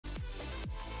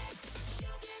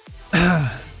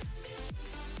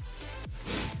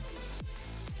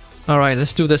Alright,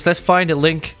 let's do this. Let's find a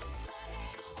link.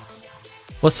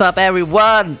 What's up,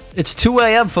 everyone? It's 2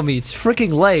 AM for me. It's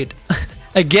freaking late.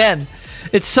 Again.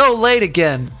 It's so late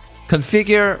again.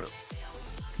 Configure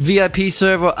VIP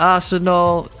server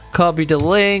Arsenal. Copy the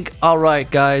link. Alright,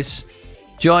 guys.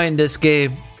 Join this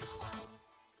game.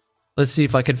 Let's see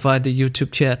if I can find the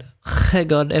YouTube chat.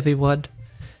 Hang on, everyone.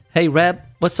 Hey, Rab.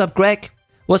 What's up, Greg?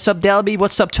 What's up, Delby?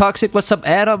 What's up, Toxic? What's up,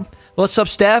 Adam? What's up,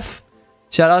 Steph?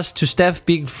 Shoutouts to Steph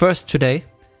being first today.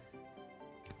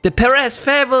 The Perez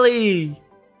family!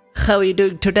 How are you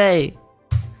doing today?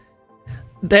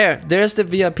 There's the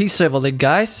VIP server link,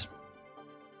 guys.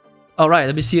 Alright,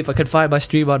 let me see if I can find my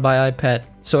stream on my iPad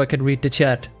so I can read the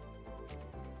chat.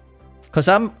 Cause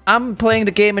I'm playing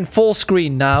the game in full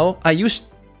screen now. I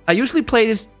usually play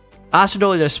this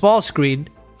Arsenal in a small screen.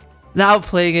 Now I'm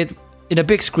playing it in a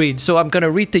big screen, so I'm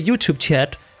gonna read the YouTube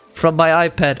chat from my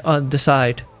iPad on the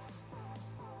side.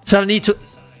 So I need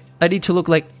to look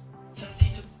like.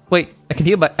 Wait, I can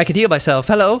hear myself.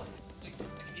 Hello.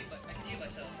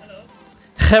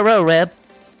 Hello, Red.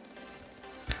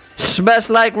 Smash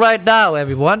like right now,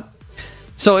 everyone.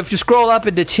 So if you scroll up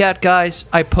in the chat, guys,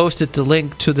 I posted the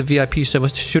link to the VIP server.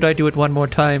 Should I do it one more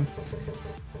time?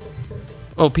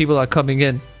 Oh, people are coming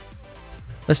in.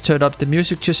 Let's turn up the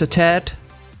music just a tad.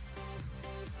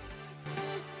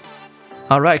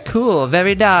 Alright, cool.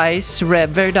 Very nice, Red.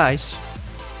 Very nice.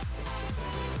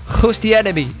 Who's the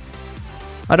enemy?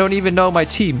 I don't even know my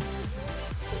team.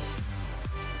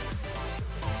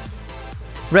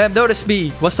 Ram, notice me.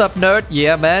 What's up, nerd?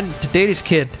 Yeah, man. The Danish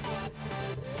kid.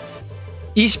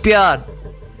 Isbjørn.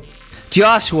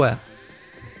 Joshua.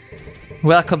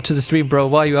 Welcome to the stream, bro.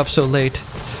 Why are you up so late?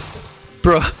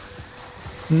 Bro.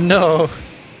 No.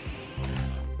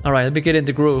 Alright, let me get in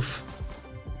the groove.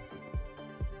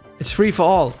 It's free for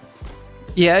all.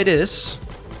 Yeah, it is.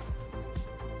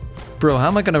 Bro, how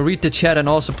am I gonna read the chat and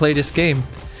also play this game?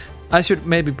 I should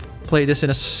maybe play this in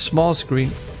a small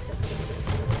screen.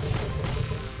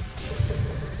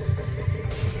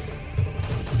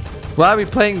 Why are we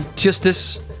playing just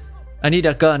this? I need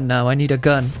a gun now. I need a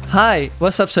gun. Hi,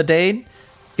 what's up, Sardane?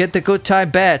 Get the good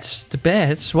time bats. The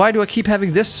bats? Why do I keep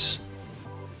having this?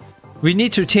 We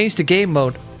need to change the game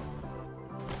mode.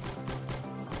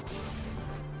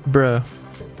 Bruh.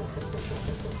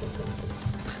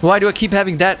 Why do I keep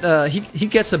having that? He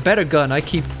gets a better gun. I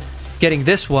keep getting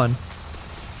this one.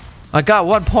 I got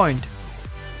 1 point.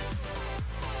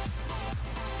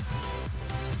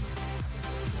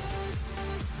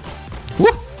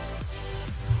 Woo!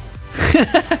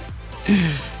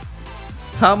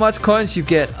 How much coins you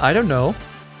get? I don't know.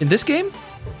 In this game?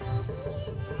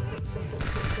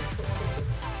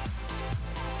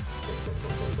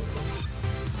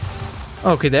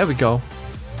 Okay, there we go.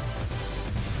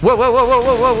 Whoa, whoa, whoa, whoa,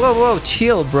 whoa, whoa, whoa, whoa.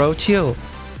 Chill, bro, chill.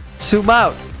 Zoom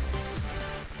out.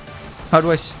 How do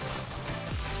I...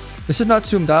 Is it not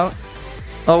zoomed out?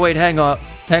 Oh, wait, hang on.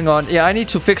 Hang on. Yeah, I need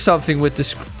to fix something with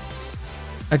this.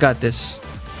 I got this.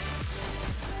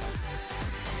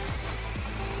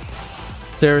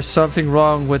 There's something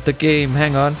wrong with the game.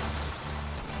 Hang on.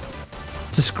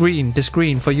 The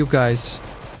screen for you guys.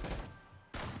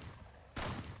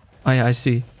 Oh, yeah, I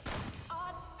see.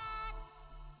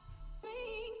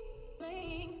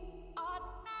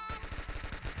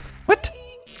 What?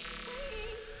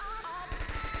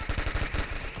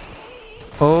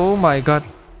 Oh my god.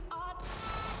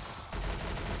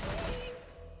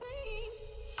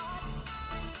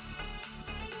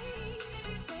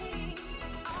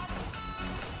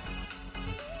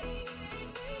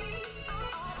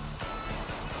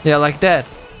 Yeah, like that.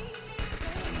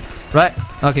 Right?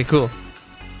 Okay, cool.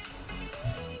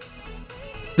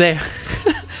 There.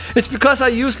 It's because I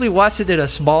usually watch it in a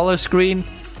smaller screen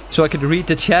so I can read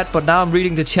the chat, but now I'm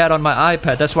reading the chat on my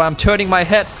iPad. That's why I'm turning my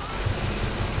head.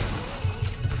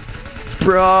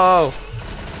 Bro.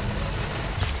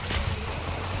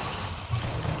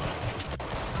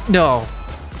 No.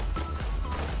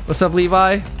 What's up,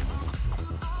 Levi?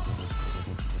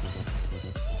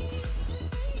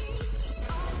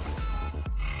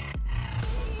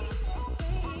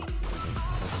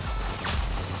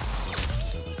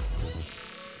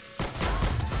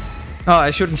 Oh,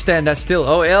 I shouldn't stand that still.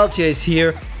 Oh, LJ's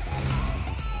here.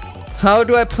 How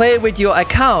do I play with your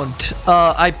account?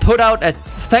 I put out a...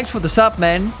 Thanks for the sub,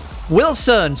 man.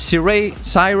 Wilson,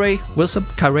 Sire, Wilson,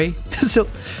 Kare. So,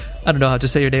 I don't know how to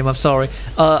say your name, I'm sorry.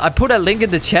 I put a link in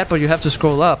the chat, but you have to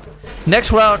scroll up.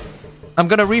 Next round, I'm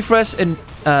gonna refresh in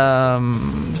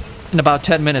about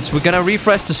 10 minutes. We're gonna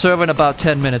refresh the server in about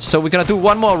 10 minutes. So we're gonna do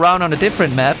one more round on a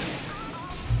different map.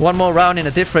 one more round in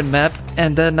a different map,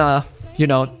 and then you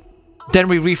know, then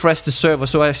we refresh the server.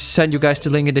 So I send you guys the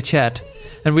link in the chat,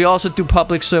 and we also do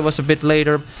public servers a bit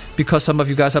later because some of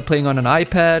you guys are playing on an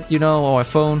iPad, you know, or a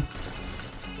phone.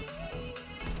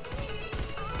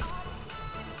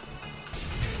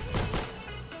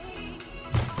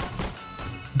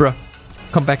 Bruh,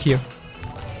 come back here.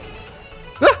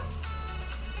 Ah!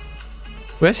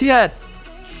 Where's he at?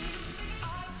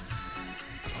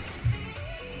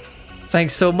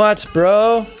 Thanks so much,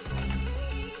 bro.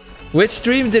 Which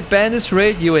stream did Bandits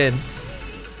raid you in?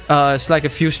 It's like a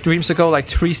few streams ago, like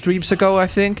 3 streams ago, I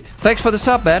think. Thanks for the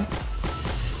sub, man.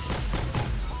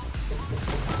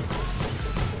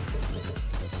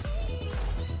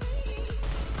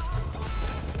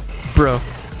 Bro.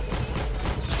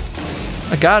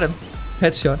 I got him.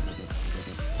 Headshot.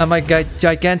 I'm a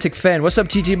gigantic fan. What's up,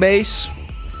 GG Mace?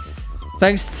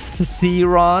 Thanks,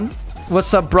 Theron.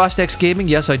 What's up, Brostex Gaming?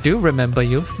 Yes, I do remember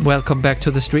you. Welcome back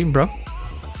to the stream, bro.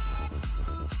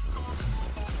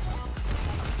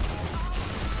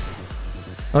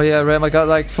 Oh yeah, Ram, I got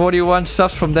like 41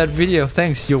 subs from that video.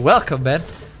 Thanks. You're welcome, man.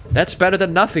 That's better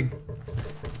than nothing.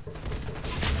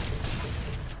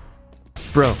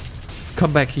 Bro,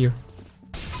 come back here.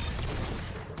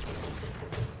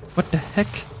 What the heck?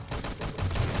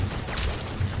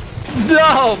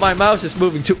 No, my mouse is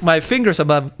moving too... My fingers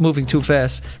are moving too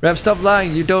fast. Ram, stop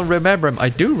lying. You don't remember him. I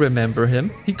do remember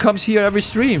him. He comes here every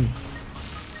stream.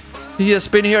 He has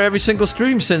been here every single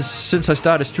stream since I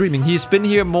started streaming. He's been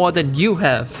here more than you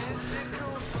have.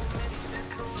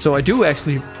 So I do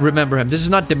actually remember him. This is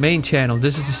not the main channel.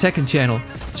 This is the second channel.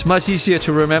 It's much easier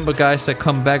to remember guys that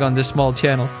come back on this small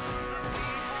channel.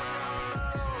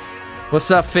 What's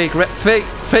up,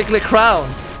 fakely crown?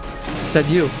 Is that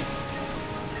you?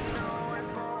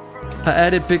 I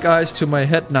added big eyes to my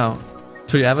head now.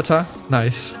 To the avatar?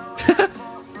 Nice.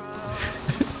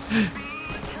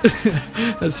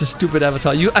 That's a stupid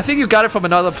avatar. I think you got it from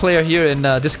another player here in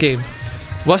this game.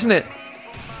 Wasn't it?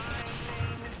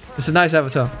 It's a nice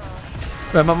avatar.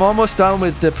 I'm almost done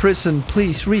with the prison.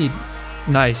 Please read.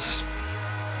 Nice.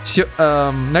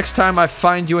 Next time I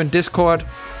find you in Discord,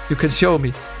 you can show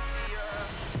me.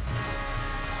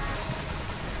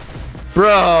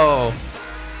 Bro,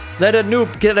 let a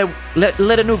noob get a let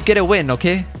a noob get a win,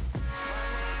 okay?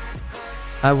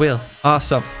 I will.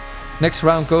 Awesome. Next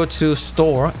round, go to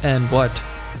store and what?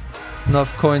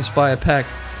 Enough coins, buy a pack.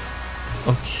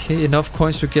 Okay, enough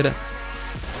coins to get a...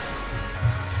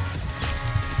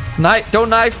 Don't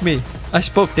knife me. I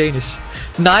spoke Danish.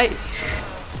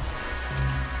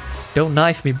 Don't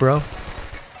knife me, bro.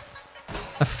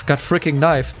 I've got freaking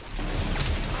knifed.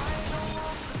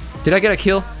 Did I get a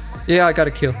kill? Yeah, I got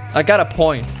a kill. I got a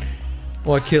point.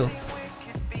 Or a kill.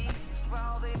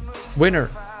 Winner.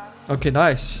 Okay,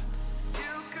 nice.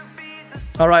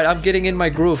 Alright, I'm getting in my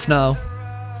groove now.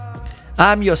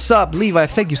 I'm your sub, Levi.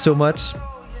 Thank you so much.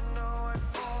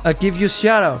 I give you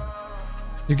shout out.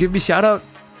 You give me shout out?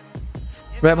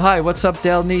 Ram, hi. What's up,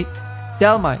 Delmy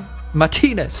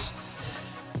Martinez.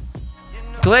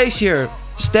 Glacier.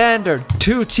 Standard.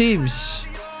 2 teams.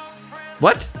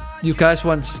 What? You guys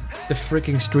want the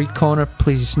freaking street corner?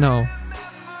 Please, no.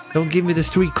 Don't give me the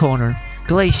street corner.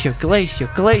 Glacier.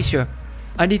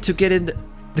 I need to get in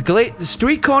the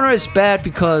street corner is bad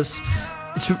because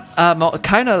it's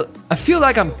kind of... I feel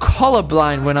like I'm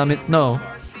colorblind when I'm in... No.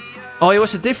 Oh, it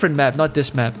was a different map, not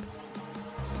this map.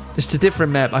 It's a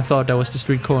different map. I thought that was the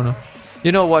street corner.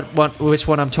 You know which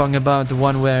one I'm talking about? The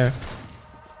one where...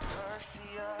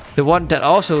 The one that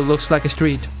also looks like a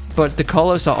street, but the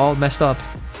colors are all messed up.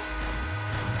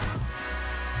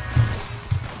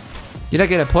 Did I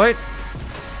get a point?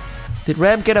 Did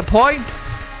Ram get a point?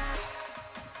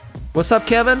 What's up,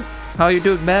 Kevin? How you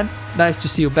doing, man? Nice to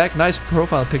see you back. Nice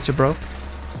profile picture, bro.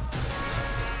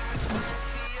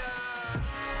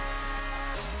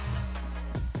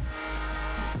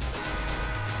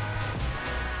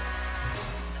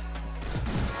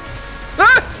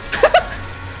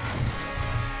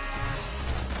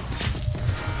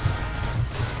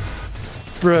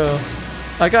 Bro,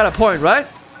 I got a point, right?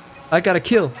 I got a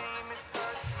kill.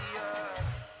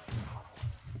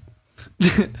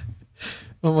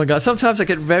 Oh my god, sometimes I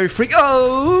get very freak.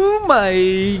 Oh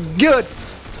my god.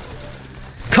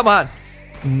 Come on.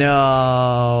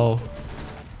 No.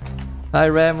 Hi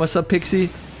Ram, what's up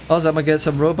Pixie? Also, I'm gonna get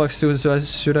some Roblox soon, so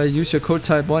should I use your code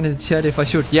type 1 in the chat if I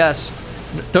should? Yes.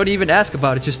 Don't even ask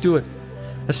about it, just do it.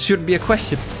 That shouldn't be a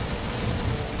question.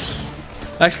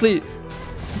 Actually,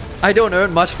 I don't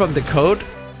earn much from the code.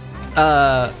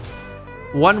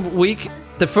 1 week,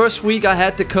 the first week I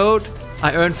had the code,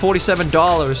 I earned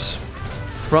 $47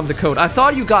 from the code. I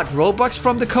thought you got Robux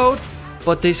from the code,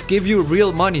 but they give you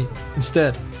real money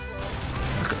instead.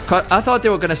 I thought they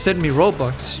were gonna send me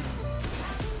Robux.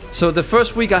 So the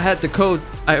first week I had the code,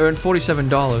 I earned $47.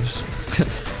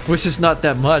 Which is not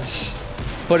that much.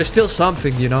 But it's still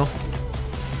something, you know.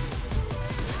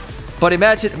 But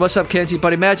imagine, what's up Kenji?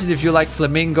 But imagine if you like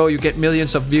Flamingo, you get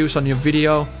millions of views on your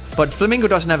video. But Flamingo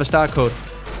doesn't have a star code.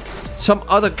 Some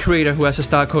other creator who has a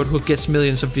star code who gets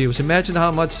millions of views. Imagine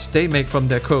how much they make from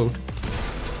their code.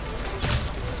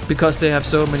 Because they have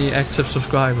so many active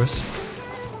subscribers.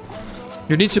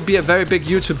 You need to be a very big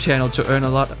YouTube channel to earn a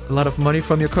lot of money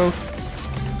from your code.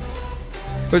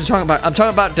 What are you talking about? I'm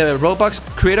talking about the Roblox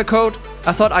creator code.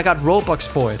 I thought I got Robux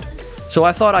for it. So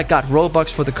I thought I got Robux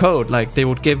for the code. Like they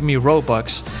would give me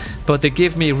Robux. But they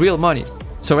give me real money.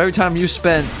 So every time you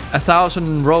spend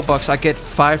 1,000 Robux, I get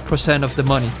 5% of the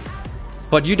money.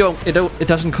 But you don't. It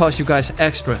doesn't cost you guys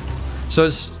extra. So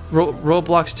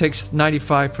Roblox takes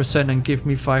 95% and give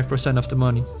me 5% of the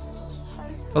money.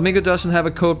 Flamingo doesn't have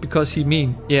a code because he's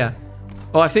mean. Yeah.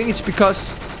 Oh, I think it's because...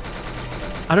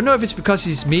 I don't know if it's because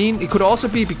he's mean. It could also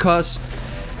be because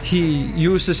he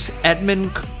uses admin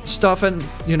stuff and,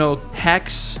 you know,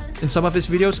 hacks in some of his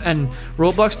videos. And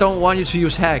Roblox don't want you to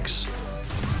use hacks.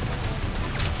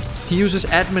 He uses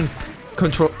admin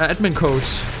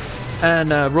codes.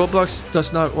 And Roblox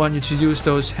does not want you to use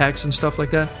those hacks and stuff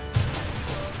like that.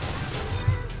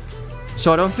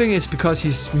 So I don't think it's because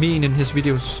he's mean in his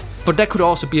videos. But that could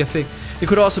also be a thing. It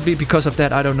could also be because of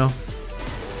that, I don't know.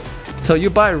 So you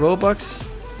buy Robux?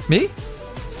 Me?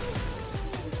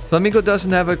 Flamingo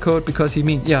doesn't have a code because he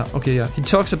mean... Yeah, okay, yeah. He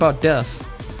talks about death.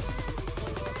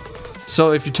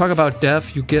 So if you talk about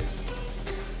death, you get...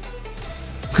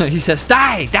 He says,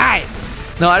 die, die!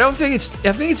 No, I don't think it's...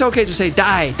 I think it's okay to say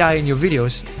die, die in your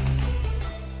videos.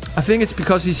 I think it's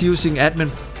because he's using admin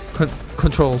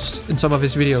controls in some of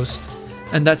his videos.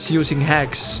 And that's using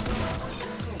hacks.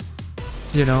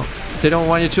 You know, they don't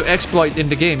want you to exploit in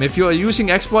the game. If you are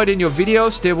using exploit in your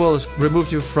videos, they will remove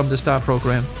you from the star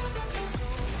program.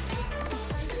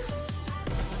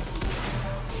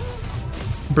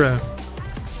 Bruh.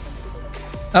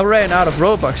 I ran out of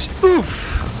Robux.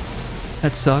 Oof.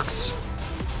 That sucks.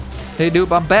 Hey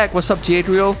Noob, I'm back. What's up,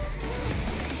 Jadriel?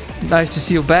 Nice to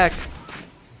see you back.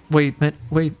 Wait, man.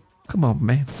 Wait. Come on,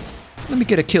 man. Let me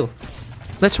get a kill.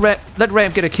 Let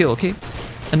Ram get a kill, okay?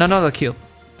 And another kill.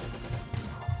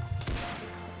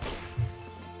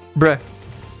 Bruh.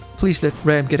 Please let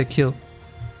Ram get a kill.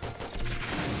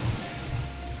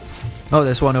 Oh,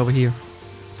 there's one over here.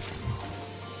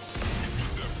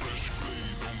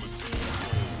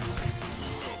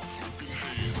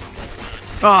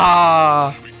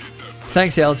 Ah!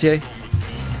 Thanks, LJ.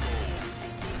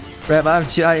 Ram, I'm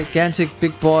gigantic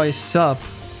big boy sub.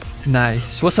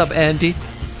 Nice. What's up, Andy?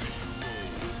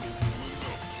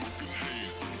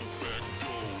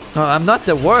 Oh, I'm not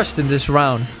the worst in this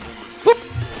round. Whoop,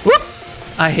 whoop.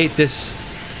 I hate this.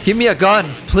 Give me a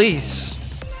gun, please.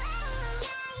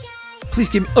 Please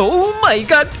give me... Oh my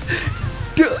god!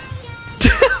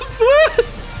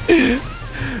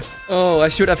 Oh, I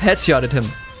should have headshotted him.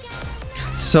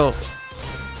 So,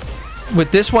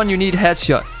 with this one you need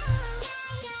headshot.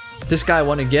 This guy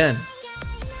won again.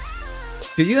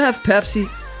 Do you have Pepsi?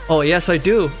 Oh yes I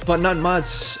do, but not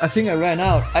much. I think I ran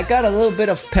out. I got a little bit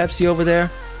of Pepsi over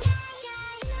there.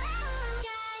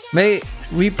 May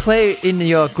we play in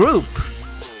your group?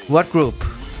 What group?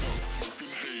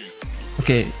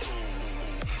 Okay.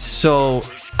 So,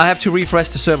 I have to refresh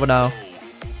the server now.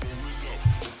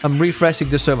 I'm refreshing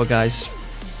the server, guys.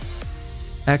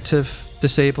 Active.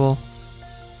 Disable,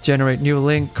 generate new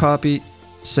link, copy,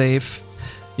 save.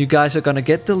 You guys are gonna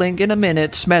get the link in a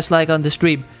minute. Smash like on the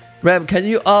stream. Ram, can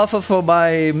you offer for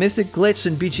my mythic glitch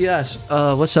in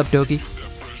BGS? What's up, Doki?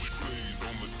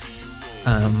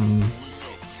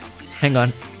 Hang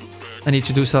on. I need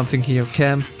to do something here.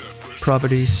 Cam,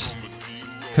 properties,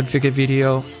 configure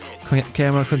video,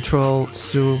 camera control,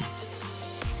 zoom,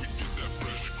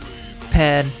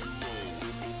 pan.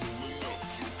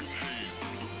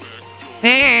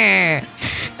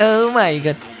 Oh my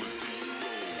god.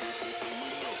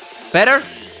 Better?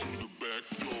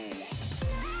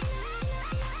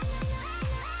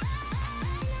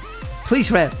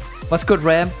 Please, Ram. What's good,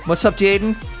 Ram? What's up,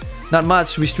 Jaden? Not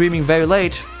much. We're streaming very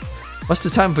late. What's the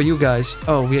time for you guys?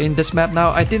 Oh, we're in this map now.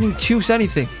 I didn't choose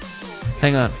anything.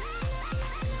 Hang on.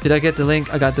 Did I get the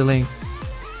link? I got the link.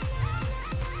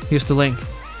 Here's the link.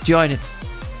 Join it.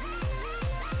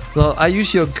 Well, I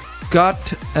use your got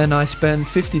and I spend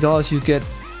 $50, you get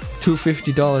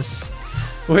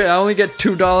 $250. Wait, I only get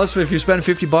 $2 if you spend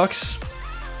 50 bucks?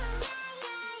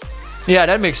 Yeah,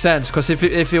 that makes sense, because if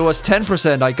it was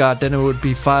 10% I got, then it would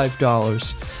be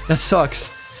 $5. That sucks.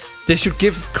 They should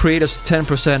give creators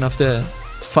 10% of the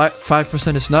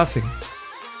 5% is nothing.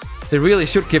 They really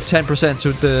should give 10%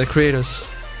 to the creators.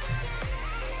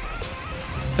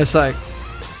 It's like...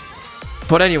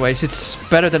 But anyways, it's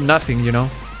better than nothing, you know?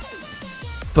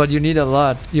 But you need a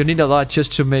lot. You need a lot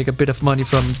just to make a bit of money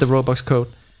from the Roblox code.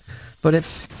 But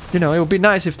if... You know, it would be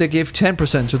nice if they gave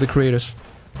 10% to the creators.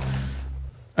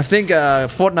 I think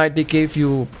Fortnite, they gave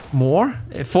you more.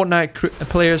 Fortnite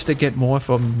players, they get more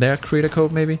from their creator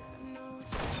code, maybe.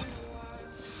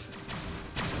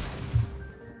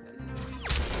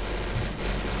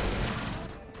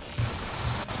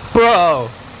 Bro!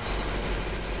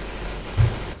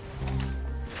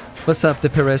 What's up, the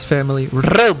Perez family?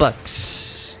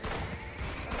 Robux!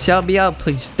 Shout me out,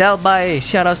 please. Dalby!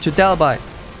 Shoutouts to Dalby!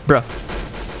 Bro.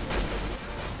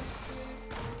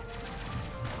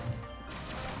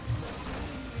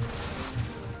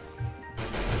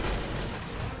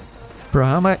 Bro,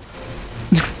 how am I...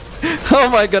 How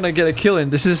am I gonna get a kill in?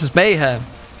 This is mayhem.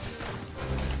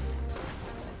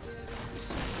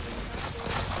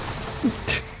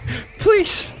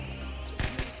 Please.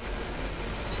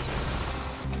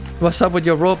 What's up with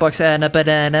your Roblox, Anna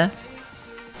Banana?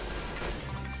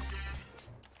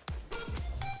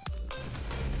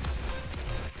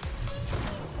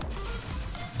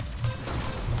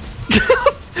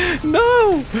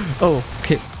 No! Oh,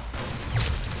 okay.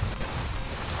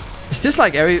 Is this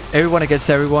like everyone against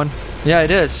everyone? Yeah,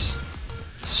 it is.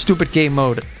 Stupid game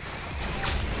mode.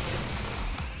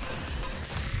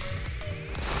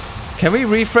 Can we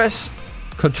refresh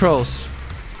controls?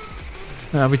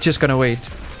 We're just gonna wait.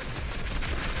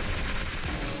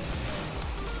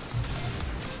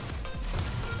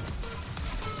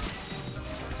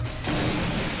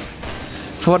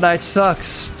 Fortnite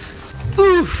sucks.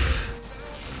 Oof.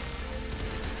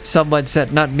 Someone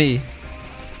said, not me.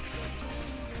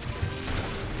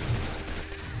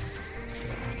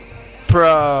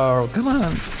 Bro, come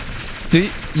on.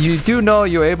 You do know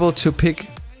you're able to pick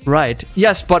right?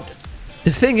 Yes, but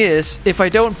the thing is, if I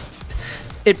don't,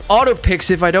 it auto picks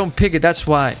if I don't pick it. That's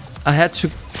why I had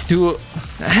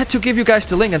to give you guys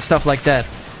the link and stuff like that.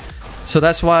 So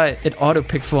that's why it auto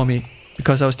picked for me,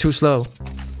 because I was too slow.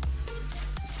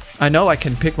 I know I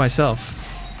can pick myself,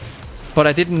 but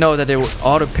I didn't know that it would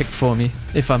auto pick for me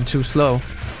if I'm too slow.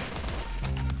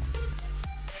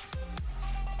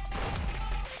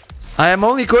 I am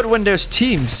only good when there's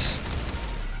teams.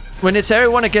 When it's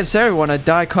everyone against everyone, I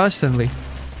die constantly.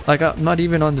 Like, I'm not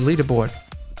even on the leaderboard.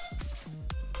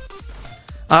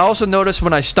 I also noticed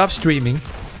when I stop streaming,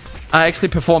 I actually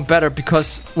perform better,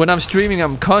 because when I'm streaming,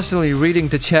 I'm constantly reading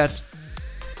the chat.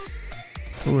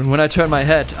 When I turn my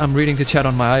head, I'm reading the chat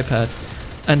on my iPad.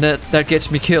 And that gets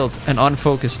me killed and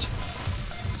unfocused.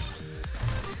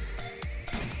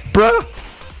 Bruh!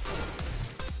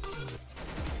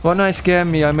 Fortnite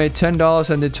scammed me. I made $10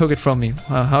 and they took it from me.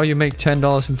 How you make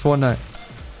 $10 in Fortnite?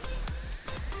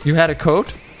 You had a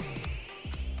code?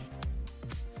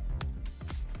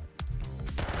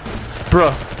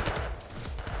 Bruh.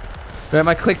 Damn,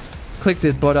 I clicked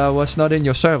it, but I was not in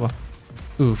your server.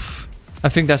 Oof. I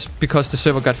think that's because the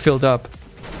server got filled up.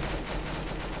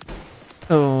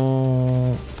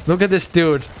 Oh, look at this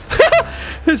dude.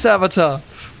 His avatar.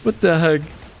 What the heck?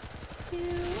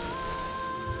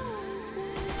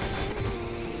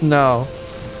 No.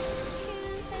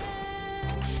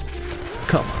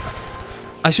 Come on.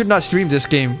 I should not stream this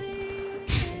game.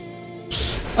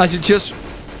 I should just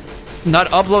not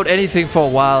upload anything for a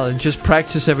while and just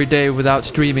practice every day without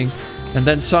streaming, and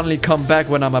then suddenly come back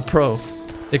when I'm a pro.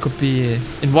 It could be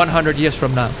in 100 years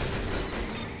from now.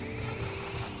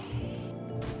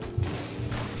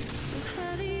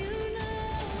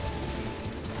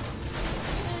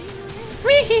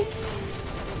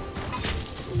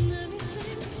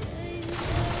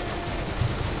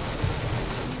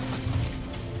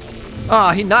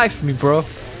 Ah, he knifed me, bro.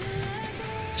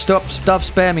 Stop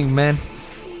spamming, man.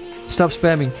 Stop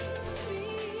spamming.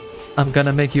 I'm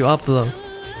gonna make you upload.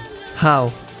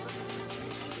 How?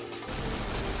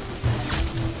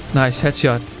 Nice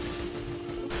headshot.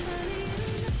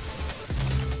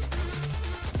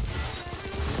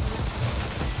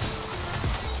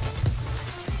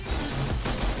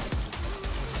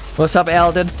 What's up,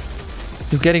 Alden?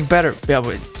 You're getting better.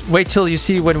 Yeah, wait till you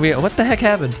see when we... What the heck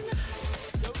happened?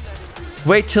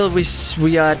 Wait till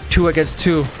we are 2 against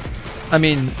 2. I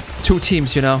mean, 2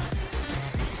 teams, you know.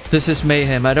 This is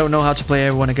mayhem. I don't know how to play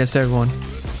everyone against everyone.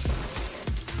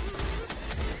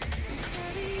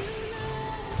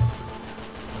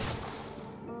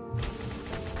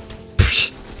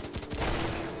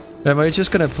 Am I just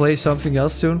gonna play something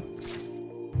else soon?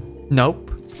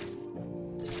 Nope.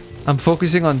 I'm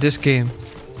focusing on this game.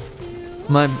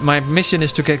 My mission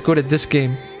is to get good at this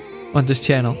game on this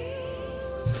channel.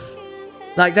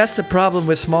 Like, that's the problem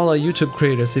with smaller YouTube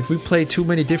creators. If we play too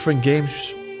many different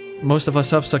games, most of our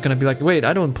subs are gonna be like, wait,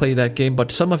 I don't play that game,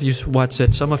 but some of you watch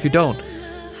it, some of you don't.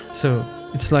 So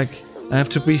it's like I have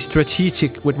to be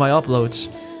strategic with my uploads.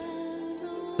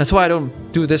 That's why I don't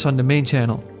do this on the main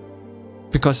channel,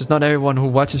 because it's not everyone who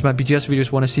watches my BGS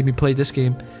videos want to see me play this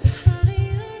game.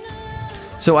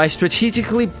 So I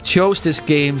strategically chose this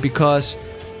game because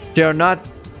there are not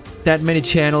that many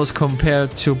channels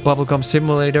compared to Bubblegum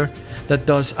Simulator that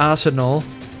does Arsenal.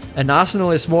 And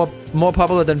Arsenal is more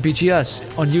popular than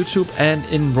BGS on YouTube and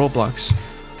in Roblox.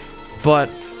 But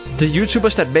the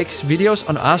YouTubers that makes videos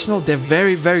on Arsenal, they're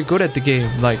very, very good at the game.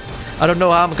 Like, I don't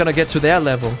know how I'm gonna get to their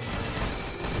level.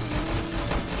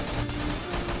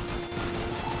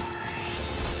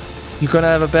 You're gonna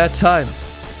have a bad time.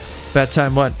 Bad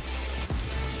time what?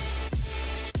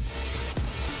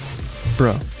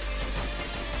 Bro.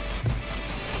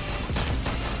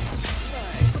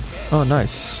 Oh,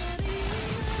 nice.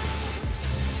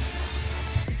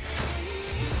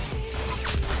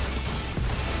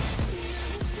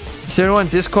 Is everyone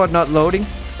Discord not loading?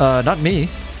 Not me.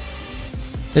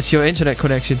 It's your internet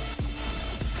connection.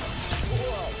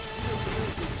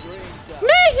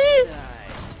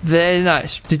 Very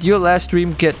nice. Did your last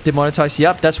stream get demonetized?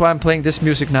 Yep, that's why I'm playing this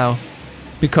music now.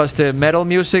 Because the metal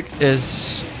music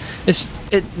is...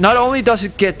 It not only does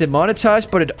it get demonetized,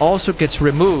 but it also gets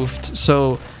removed.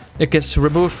 So it gets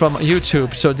removed from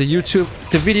YouTube. So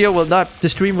the video will not... The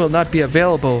stream will not be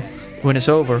available when it's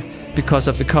over because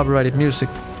of the copyrighted music.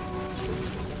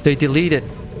 They delete it.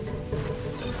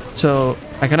 So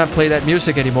I cannot play that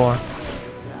music anymore.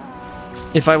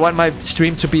 If I want my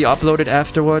stream to be uploaded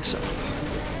afterwards,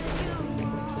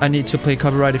 I need to play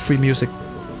copyrighted free music.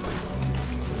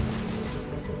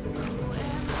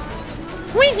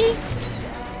 Wee-hee.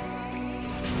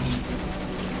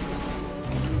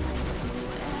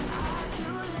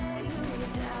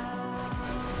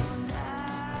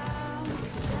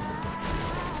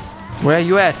 Where are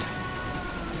you at?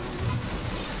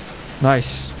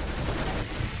 Nice.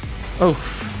 Oh.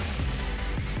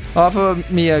 Offer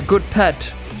me a good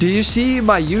pet. Do you see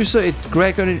my user? It's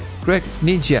Greg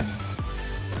Ninja.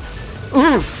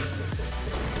 Oof.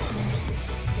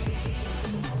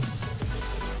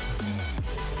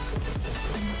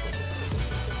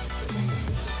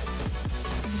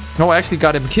 No, I actually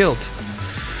got him killed.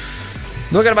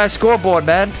 Look at my scoreboard,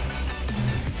 man.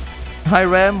 Hi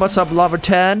Ram, what's up, Lover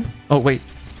Tan? Oh wait.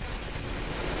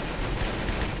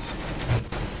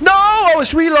 No, I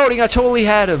was reloading. I totally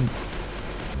had him.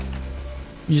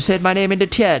 You said my name in the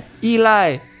chat,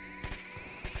 Eli.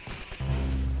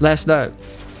 Last night.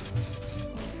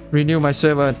 Renew my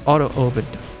server and auto opened.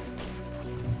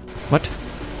 What?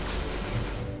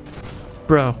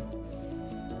 Bro.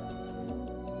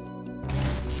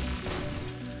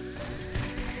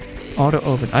 Auto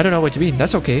open. I don't know what you mean.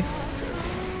 That's okay.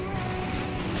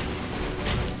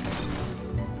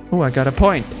 Oh, I got a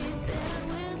point.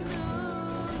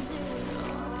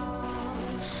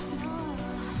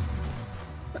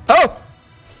 Oh!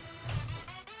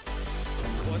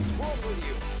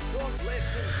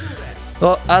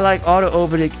 Well, I like auto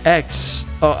opening X.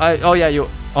 Oh yeah, you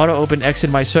auto open X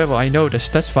in my server. I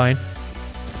noticed. That's fine.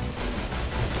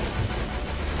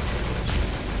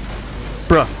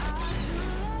 Bruh.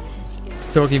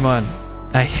 Pokemon,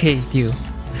 I hate you.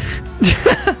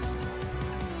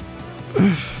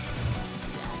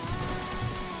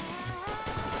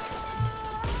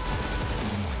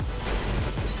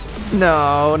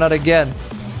 No, not again.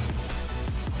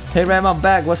 Hey Ram, I'm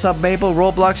back. What's up, Maple?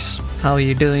 Roblox? How are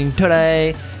you doing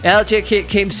today? LJ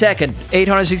came second,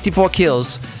 864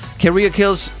 kills. Career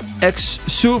kills X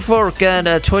Super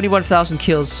and 21,000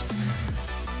 kills.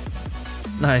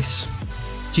 Nice.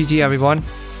 GG everyone.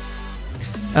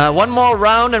 One more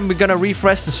round and we're gonna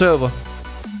refresh the server.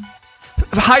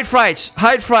 Hide frights!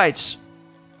 Hide frights!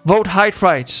 Vote hide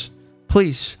frights.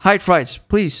 Please. Hide frights.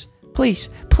 Please. Please.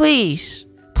 Please.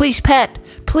 Please pet.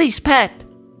 Please pet.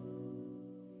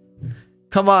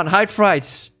 Come on, hide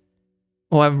frights.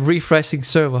 Oh, I'm refreshing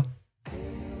server.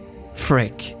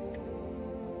 Frick.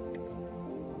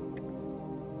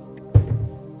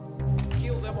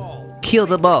 Kill them all. Kill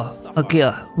them all.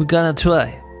 Okay, we're gonna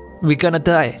try. We're gonna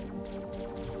die.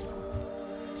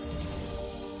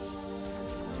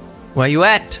 Where you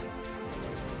at?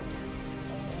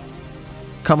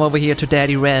 Come over here to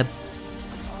Daddy Rab.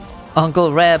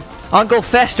 Uncle Rab. Uncle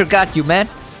Fester got you, man.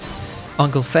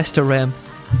 Uncle Fester Ram.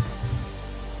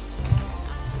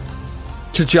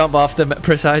 To jump off the map,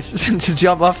 precise. To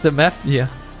jump off the map, yeah.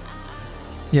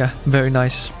 Yeah, very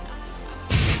nice.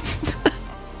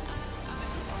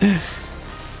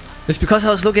 It's because I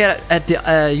was looking at the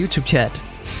YouTube chat.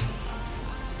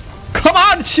 Come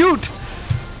on, shoot!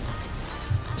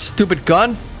 Stupid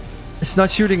gun. It's not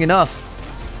shooting enough.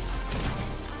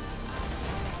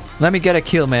 Let me get a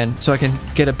kill, man, so I can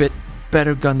get a bit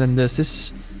better gun than this.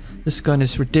 This gun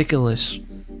is ridiculous.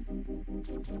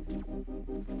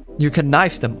 You can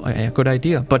knife them. Oh, yeah, good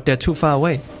idea, but they're too far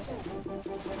away.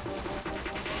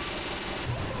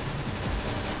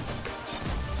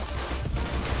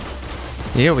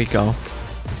 Here we go.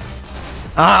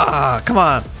 Ah, come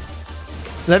on.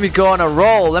 Let me go on a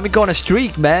roll. Let me go on a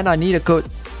streak, man. I need a good...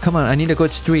 Come on, I need a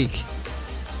good streak.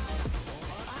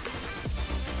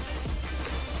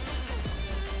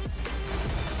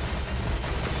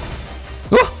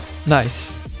 Oh,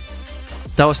 nice.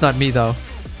 That was not me, though.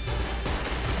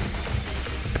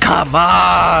 Come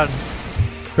on!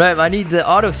 Right, I need the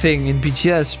auto thing in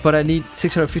BGS, but I need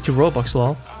 650 Robux,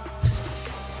 lol.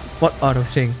 What auto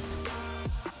thing?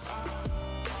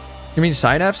 You mean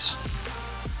sign-ups?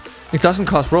 It doesn't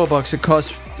cost Robux, it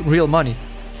costs real money.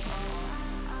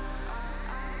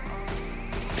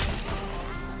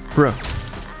 Bro.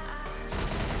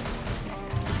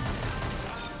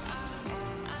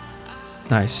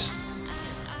 Nice.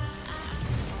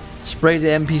 Spray the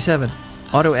MP7.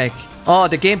 Auto egg. Oh,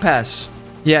 the Game Pass.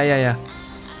 Yeah.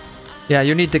 Yeah,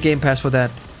 you need the Game Pass for that.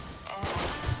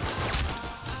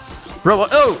 Bro,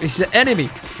 oh, it's the enemy.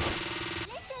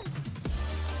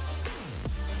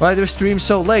 Why do you stream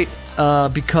so late?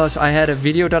 Because I had a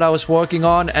video that I was working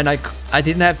on and I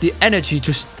didn't have the energy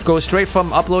to go straight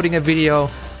from uploading a video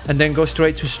and then go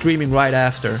straight to streaming right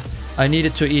after. I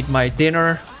needed to eat my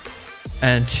dinner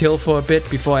and chill for a bit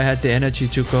before I had the energy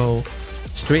to go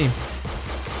stream.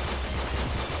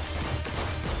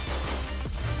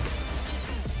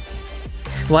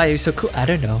 Why are you so cool? I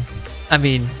don't know. I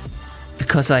mean,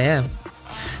 because I am.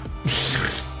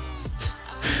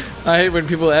 I hate when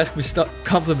people ask me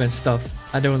compliment stuff.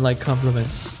 I don't like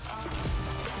compliments.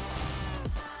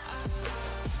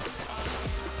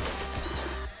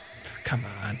 Come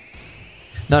on.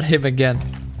 Not him again.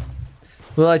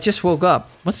 Well, I just woke up.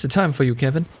 What's the time for you,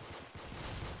 Kevin?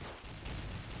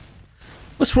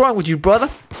 What's wrong with you, brother?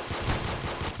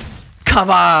 Come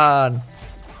on!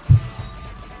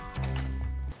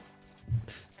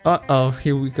 Uh-oh,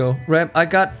 here we go. Ram, I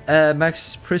got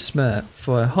Max Prisma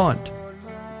for a haunt.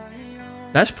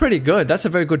 That's pretty good. That's a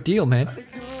very good deal, man.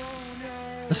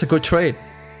 That's a good trade.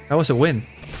 That was a win.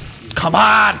 Come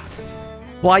on!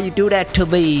 Why you do that to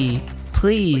me?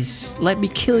 Please, let me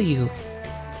kill you.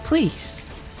 Please,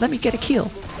 let me get a kill.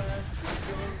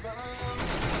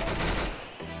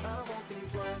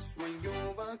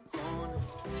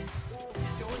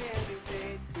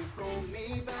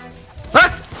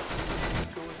 Ah!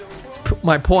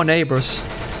 My poor neighbors.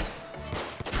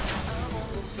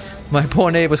 My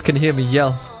poor neighbors can hear me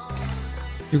yell.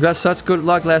 You got such good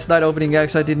luck last night opening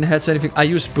eggs. I didn't hatch anything. I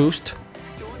used Boost.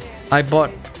 I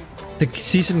bought the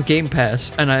season Game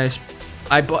Pass and I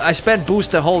spent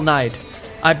Boost the whole night.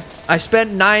 I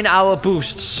spent 9-hour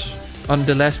boosts on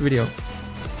the last video.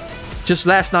 Just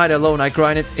last night alone I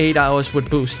grinded 8 hours with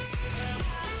Boost.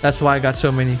 That's why I got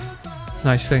so many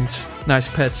nice things. Nice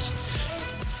pets.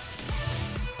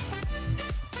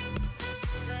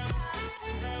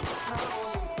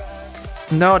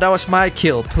 No, that was my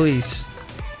kill, please.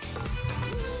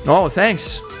 Oh,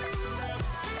 thanks.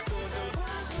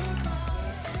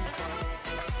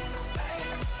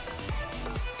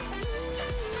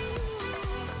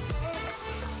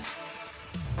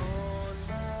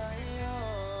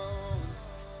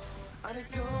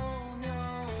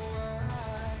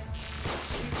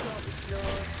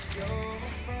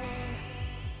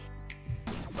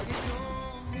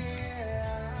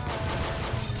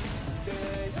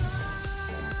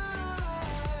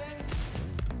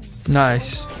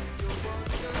 Nice.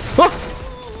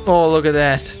 Oh, look at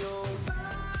that.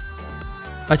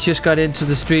 I just got into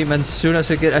the stream and as soon as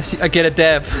I get a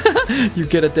dab. You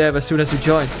get a dab as soon as you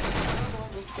join.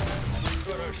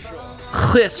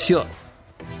 Headshot.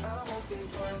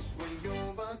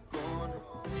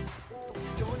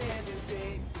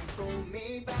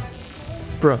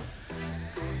 Bro.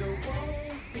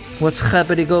 What's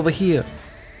happening over here?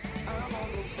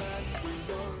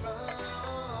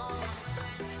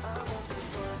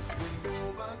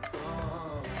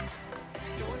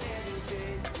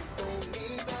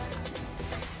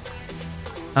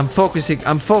 I'm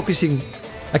focusing.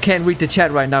 I can't read the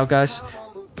chat right now, guys.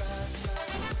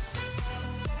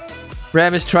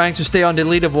 Ram is trying to stay on the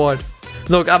leaderboard.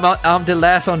 Look, I'm the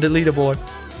last on the leaderboard.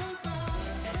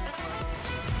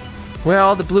 Where are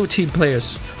all the blue team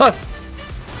players? Huh.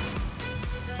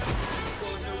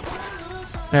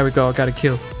 There we go, I got a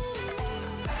kill.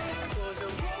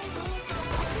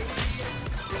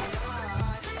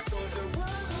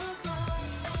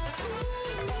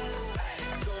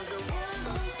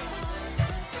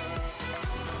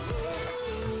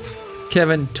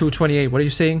 Kevin 228, what are you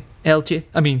saying? LG?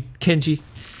 I mean, Kenji.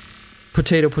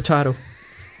 Potato, potato.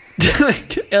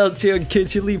 LG and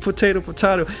Kenji Lee, potato,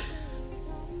 potato.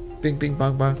 Bing, bing,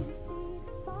 bang, bang.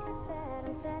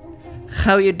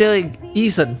 How you doing,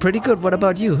 Ethan? Pretty good. What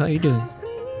about you? How you doing?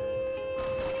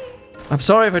 I'm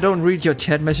sorry if I don't read your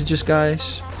chat messages,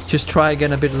 guys. Just try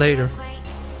again a bit later.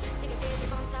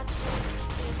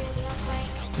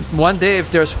 One day,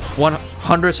 if there's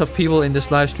hundreds of people in this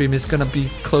live stream, it's gonna be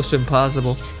close to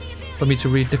impossible for me to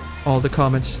read all the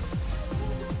comments.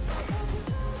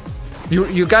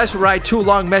 You guys write too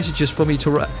long messages for me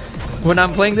to write. When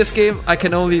I'm playing this game, I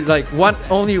can only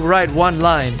write one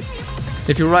line.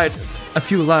 If you write a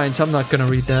few lines, I'm not gonna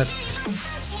read that.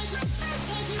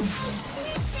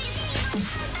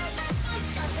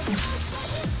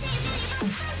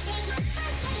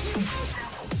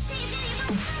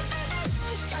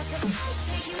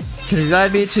 Can you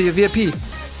guide me to your VIP?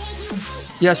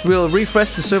 Yes, we'll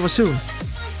refresh the server soon.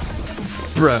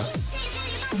 Bruh.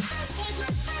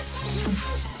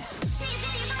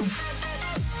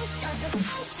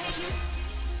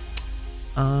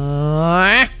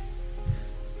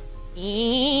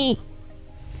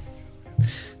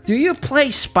 Do you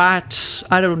play spots?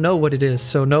 I don't know what it is,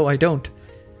 so no, I don't.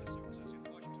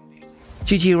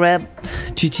 GG Rab.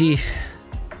 GG.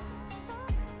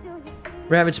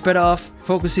 Rab, it's better off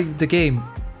focusing the game.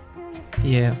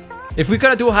 Yeah. If we're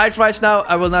gonna do hide fights now,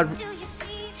 I will not...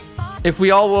 If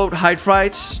we all vote hide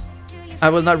fights, I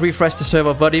will not refresh the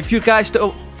server. But if you guys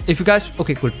do...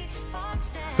 Okay, good.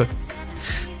 Good.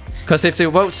 Because if they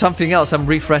vote something else, I'm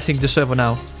refreshing the server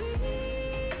now.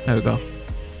 There we go.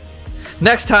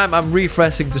 Next time, I'm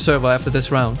refreshing the server after this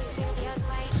round.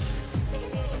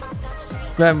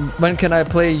 Ram, when can I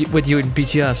play with you in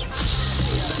BGS?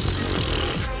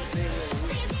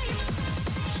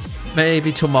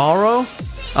 Maybe tomorrow?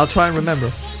 I'll try and remember.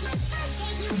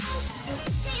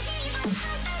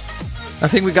 I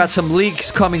think we got some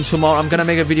leaks coming tomorrow. I'm gonna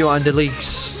make a video on the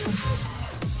leaks.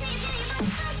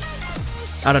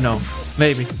 I don't know.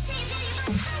 Maybe.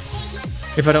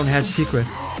 If I don't have secret.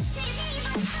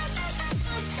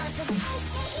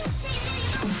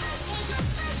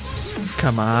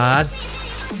 Come on.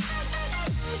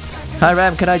 Hi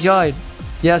Ram, can I join?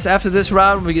 Yes, after this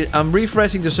round, I'm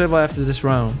refreshing the server after this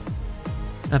round.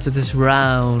 After this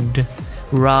round.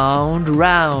 Round.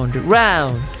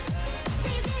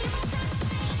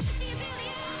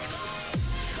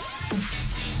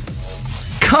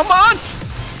 Come on!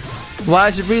 Why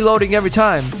is it reloading every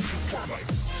time?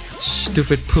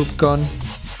 Stupid poop gun.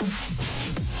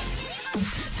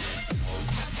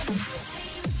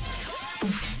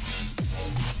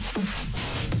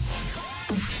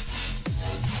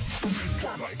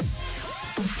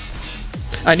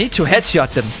 I need to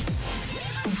headshot them.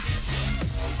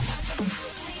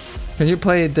 Can you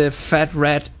play the Fat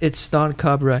Rat? It's not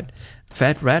copyright.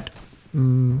 Fat Rat?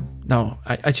 No,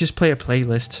 I just play a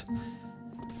playlist.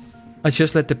 I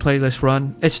just let the playlist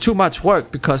run. It's too much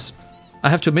work because I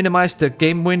have to minimize the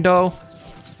game window.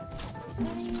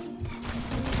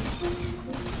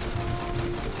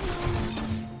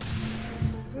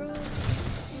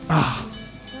 Ah.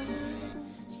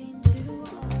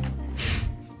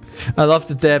 I love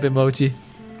the dab emoji.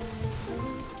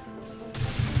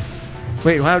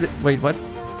 Wait, wait, what?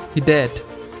 He dead.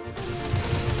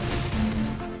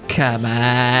 Come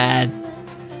on.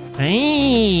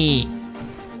 Hey.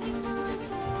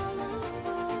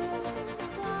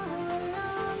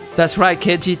 That's right,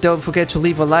 Kenji. Don't forget to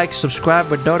leave a like, subscribe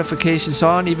with notifications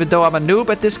on. Even though I'm a noob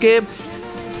at this game,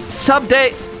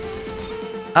 someday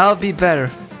I'll be better.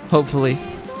 Hopefully.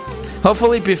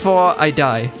 Hopefully before I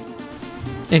die.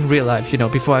 In real life, you know,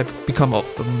 before I become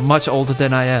much older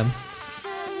than I am.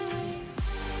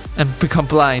 And become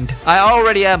blind. I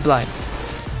already am blind.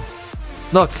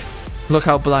 Look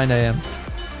how blind I am.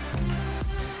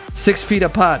 6 feet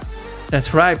apart.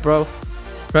 That's right, bro.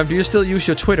 Ram, do you still use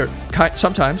your Twitter?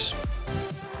 Sometimes.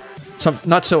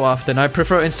 Not so often. I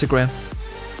prefer Instagram.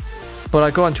 But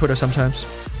I go on Twitter sometimes.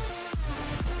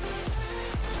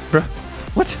 Bruh.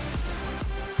 What?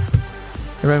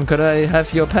 Ram, could I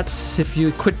have your pets if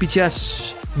you quit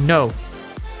BGS? No.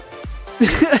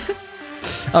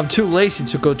 I'm too lazy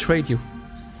to go trade you.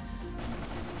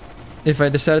 If I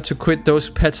decided to quit, those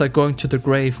pets are going to the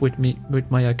grave with me, with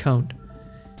my account.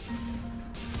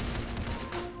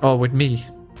 Or with me.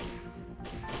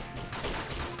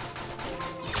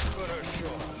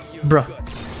 Bruh.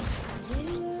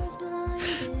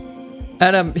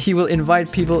 Adam, he will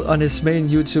invite people on his main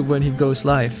YouTube when he goes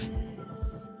live.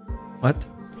 What?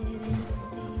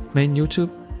 Main YouTube?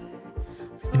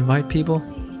 Invite people?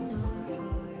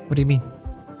 What do you mean?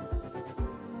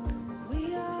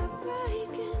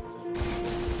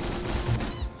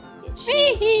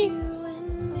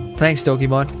 Thanks,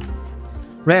 Dokimon.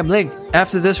 Ram, link.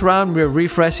 After this round, we're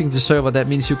refreshing the server. That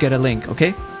means you get a link,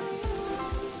 okay?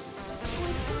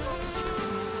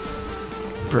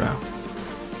 Bro.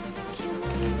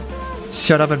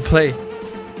 Shut up and play.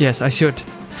 Yes, I should.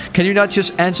 Can you not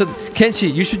just answer...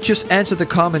 Kenshi, you should just answer the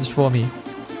comments for me.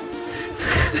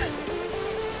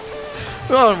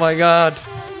 Oh my god.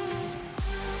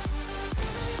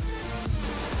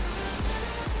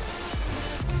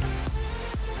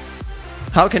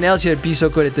 How can Elliot be so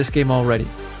good at this game already?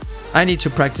 I need to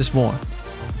practice more.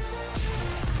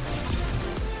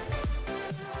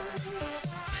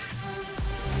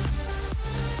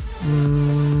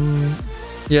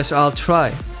 Yes, I'll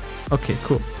try. Okay,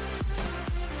 cool.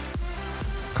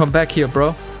 Come back here,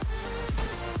 bro.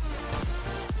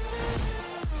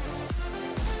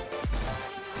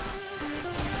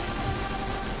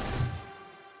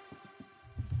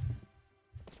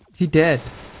 He dead.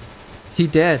 He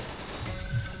dead.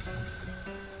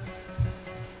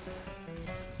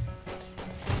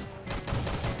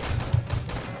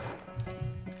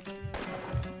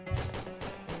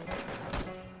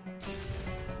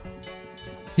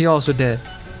 He also dead.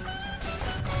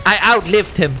 I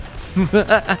outlived him.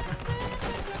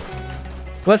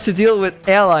 What's the deal with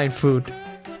airline food?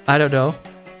 I don't know.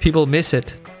 People miss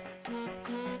it.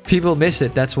 People miss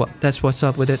it. That's what's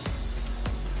up with it.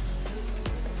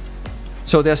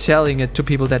 So they're selling it to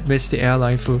people that miss the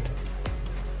airline food.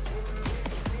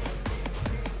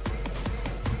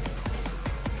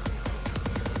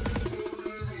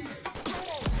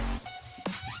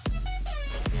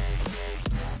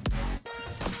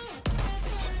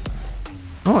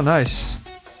 Oh, nice.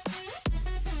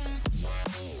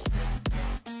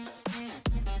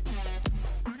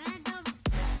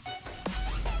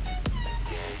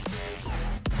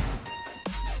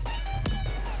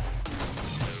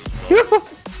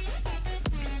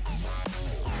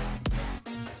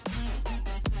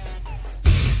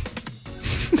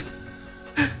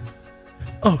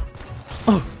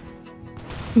 Oh.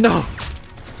 No.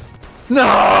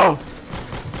 No.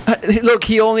 Look,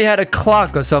 he only had a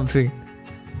clock or something.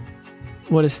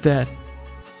 What is that?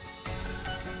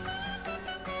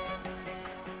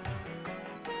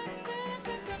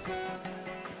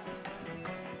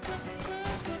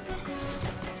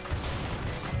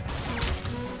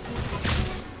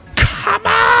 Come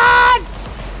on!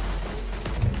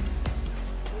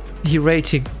 He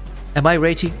rating. Am I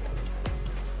rating?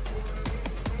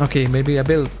 Okay, maybe a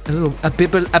little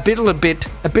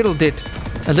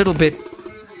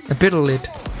bit.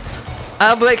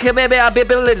 I'm like maybe a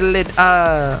little bit.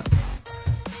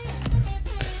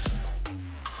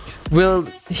 Will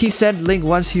he send link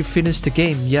once he finished the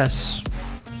game? Yes.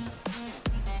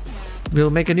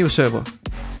 We'll make a new server.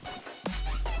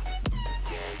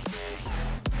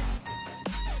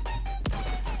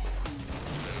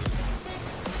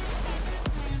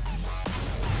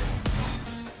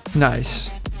 Nice.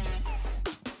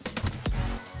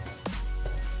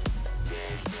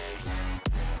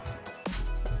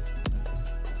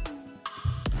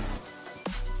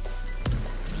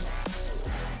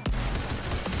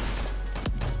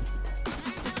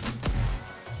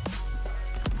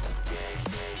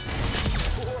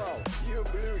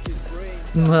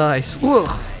 Nice. Ugh.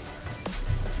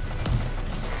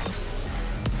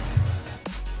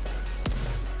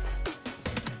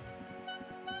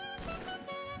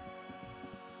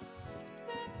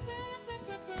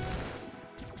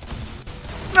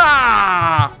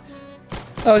 Ah!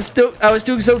 I was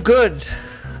doing so good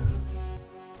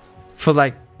for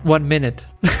like 1 minute.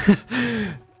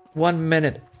 1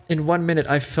 minute. In 1 minute,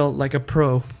 I felt like a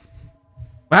pro.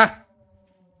 Ah!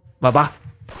 Baba.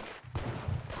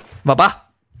 Baba.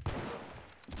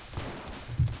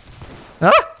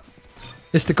 Huh?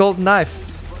 It's the golden knife.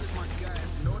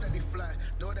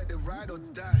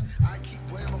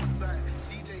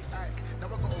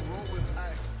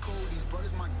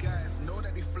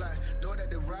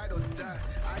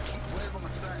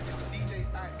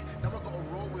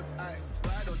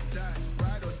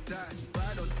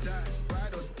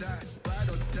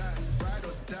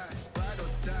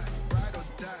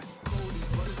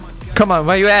 Come on,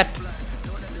 where you at?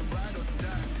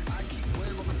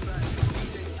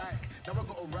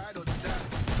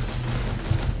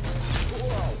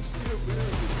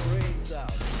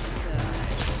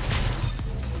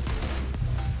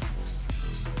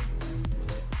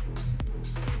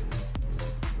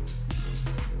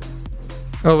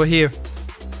 Over here.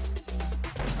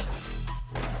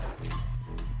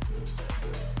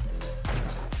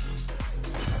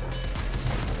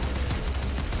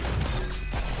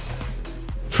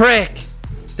 Frick!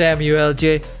 Damn you,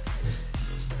 LJ.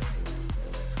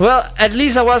 Well, at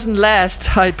least I wasn't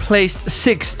last. I placed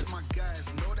 6th.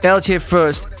 LJ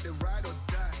first.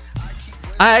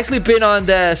 I actually been on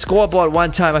the scoreboard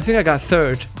one time. I think I got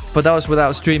 3rd, but that was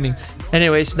without streaming.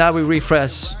 Anyways, now we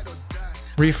refresh.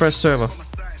 Refresh server.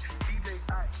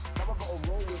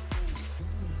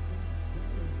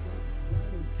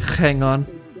 Hang on.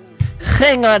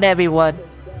 Hang on, everyone.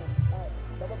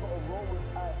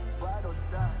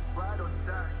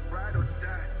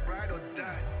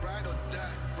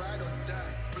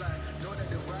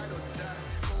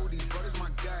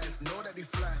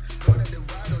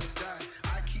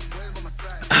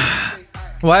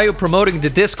 Why are you promoting the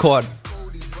Discord?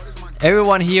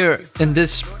 Everyone here in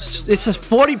this... It's just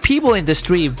 40 people in the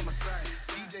stream.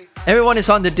 Everyone is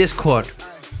on the Discord.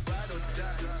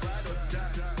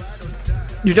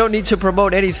 You don't need to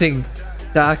promote anything,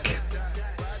 Doc.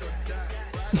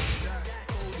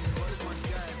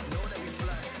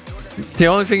 The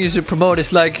only thing you should promote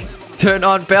is like... Turn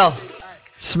on bell.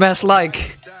 Smash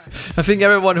like. I think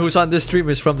everyone who's on this stream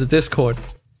is from the Discord.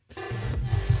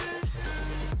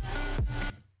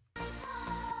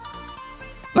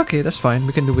 Okay, that's fine.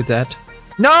 We can do with that.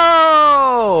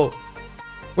 No!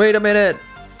 Wait a minute.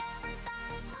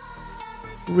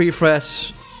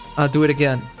 Refresh. I'll do it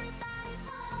again.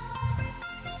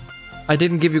 I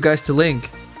didn't give you guys the link.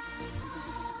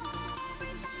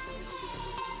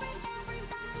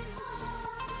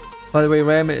 By the way,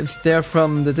 Ram, if they're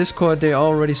from the Discord, they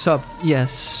already subbed.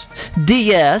 Yes.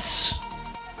 DS.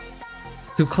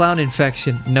 To clown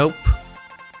infection. Nope.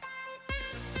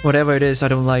 Whatever it is, I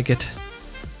don't like it.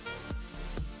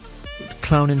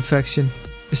 Clown infection.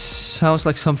 It sounds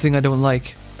like something I don't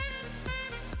like.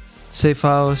 Safe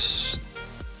house.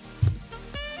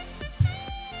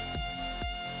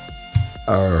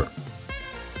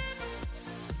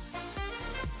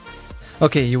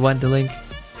 Okay, you want the link?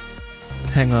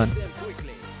 Hang on.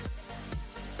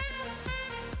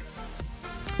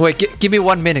 Wait, give me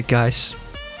 1 minute, guys.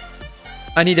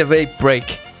 I need a vape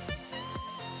break.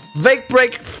 Vape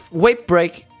break! Vape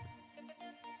break!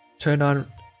 Turn on.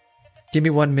 Give me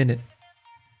 1 minute.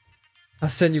 I'll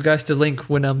send you guys the link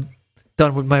when I'm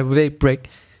done with my vape break.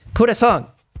 Put a song.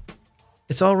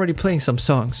 It's already playing some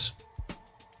songs.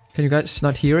 Can you guys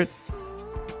not hear it?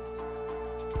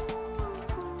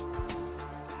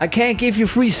 I can't give you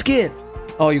free skin.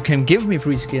 Oh, you can give me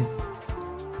free skin.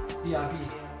 BRB.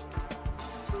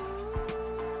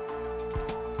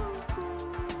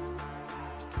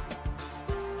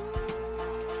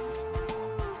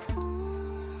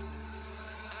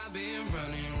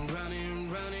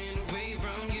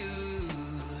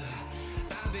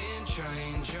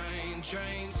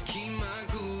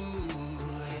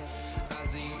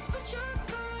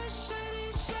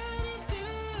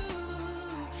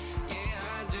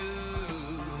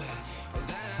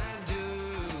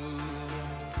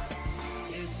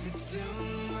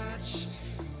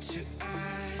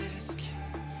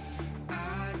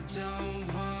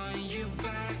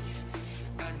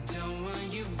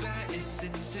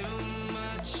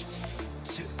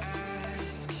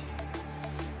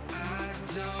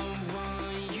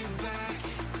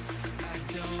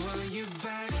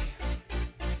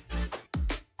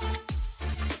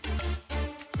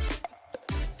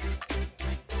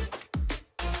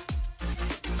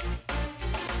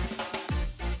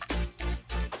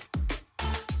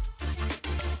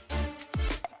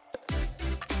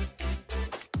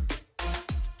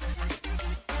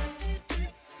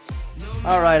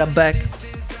 Alright, I'm back.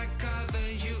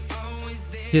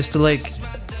 Here's the link.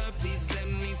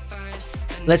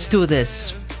 Let's do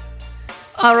this.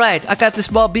 Alright, I got this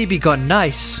small BB gun.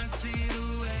 Nice.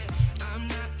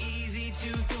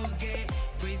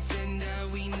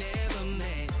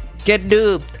 Get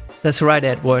duped. That's right,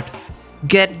 Edward.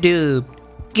 Get duped.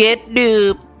 Get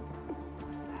duped.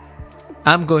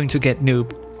 I'm going to get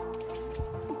noob.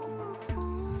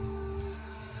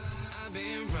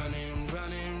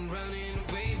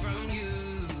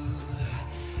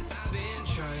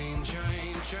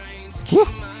 Woo.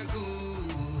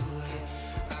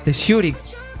 They're shooting.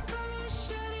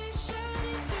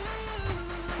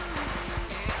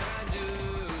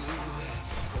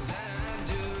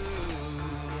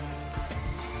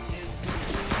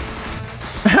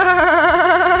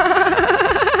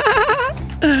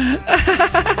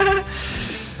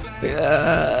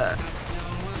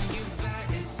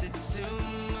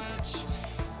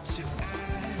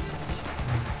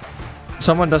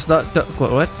 Someone does not...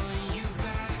 What?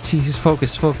 Jesus,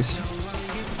 focus, focus.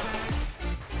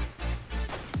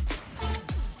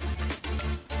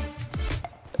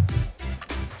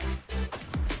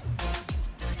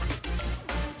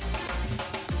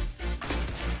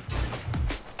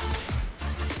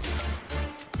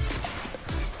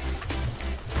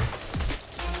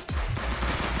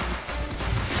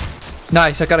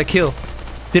 Nice, I got a kill.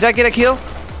 Did I get a kill?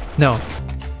 No,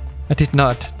 I did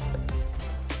not.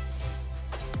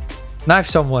 Knife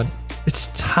someone. It's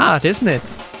hard, isn't it?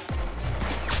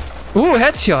 Ooh,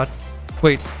 headshot.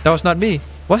 Wait, that was not me.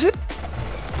 Was it?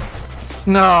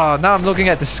 No, now I'm looking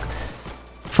at this.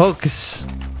 Focus.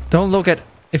 Don't look at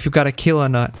if you got a kill or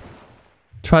not.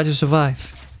 Try to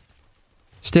survive.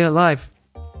 Stay alive.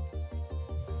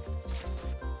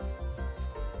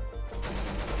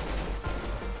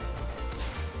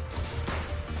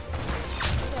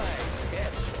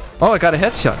 Oh, I got a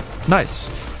headshot. Nice.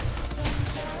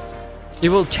 He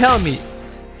will tell me.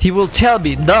 He will tell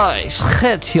me. Nice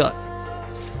headshot.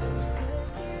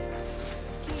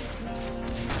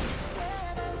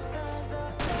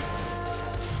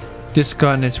 This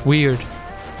gun is weird.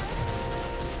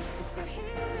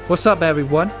 What's up,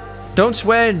 everyone? Don't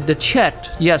swear in the chat.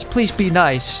 Yes, please be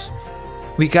nice.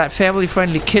 We got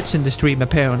family-friendly kids in the stream,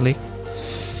 apparently.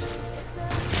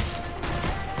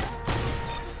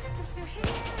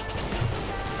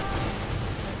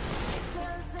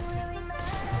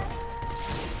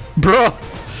 Bro!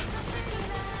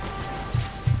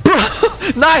 Bro!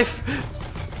 Knife!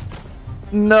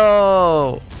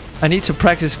 No! I need to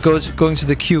practice going to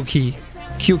the Q key.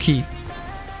 Q key.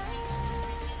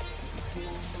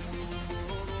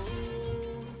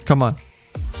 Come on.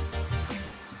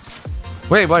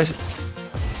 Wait, what is it?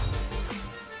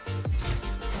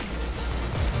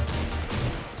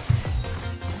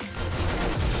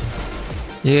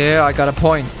 Yeah, I got a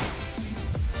point.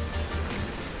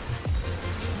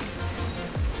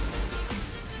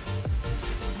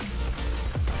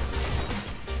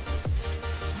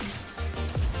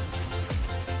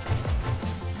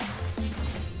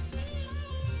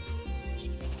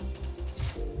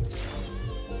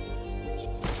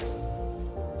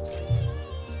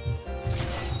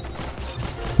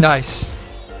 Nice.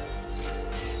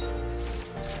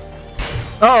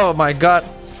 Oh my god.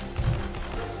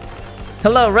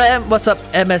 Hello Ram, what's up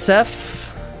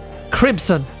MSF?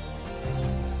 Crimson.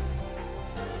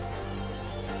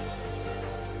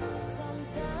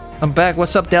 I'm back,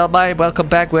 what's up Delby? Welcome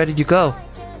back, where did you go?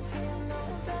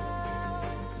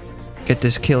 Get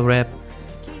this kill, Rap.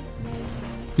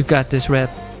 You got this, Rap.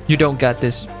 You don't got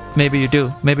this. Maybe you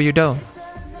do, maybe you don't.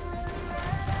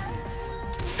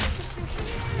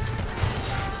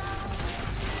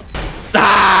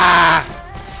 Ah!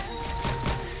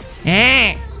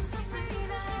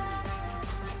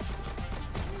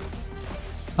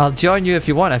 I'll join you if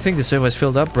you want. I think the server is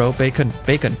filled up, bro. Bacon.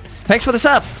 Thanks for the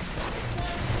sub.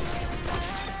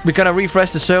 We're gonna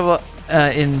refresh the server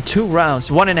in 2 rounds,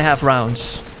 1.5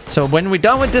 rounds. So when we're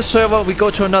done with this server, we go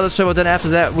to another server. Then after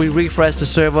that, we refresh the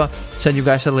server. Send you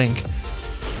guys a link.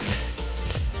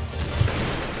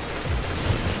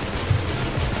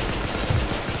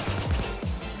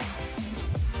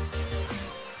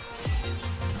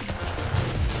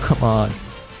 Come on.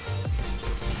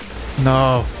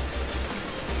 No.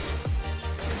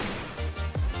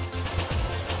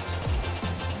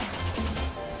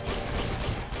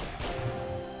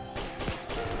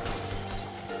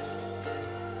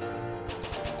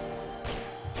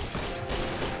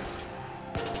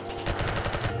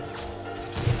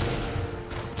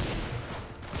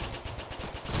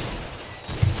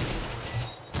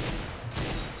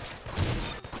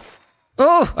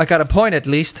 Oh, I got a point at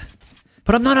least.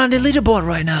 But I'm not on the leaderboard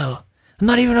right now. I'm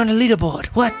not even on the leaderboard.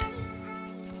 What?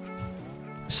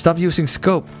 Stop using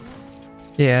scope.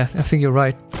 Yeah, I think you're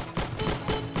right.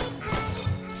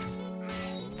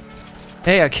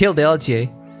 Hey, I killed the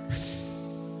LGA.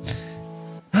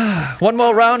 One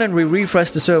more round and we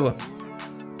refresh the server.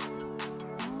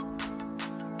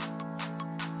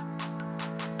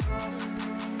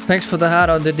 Thanks for the heart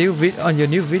on the new on your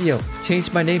new video.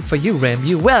 Changed my name for you, Ram.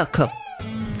 You welcome.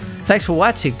 Thanks for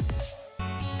watching.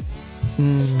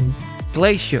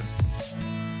 Glacier.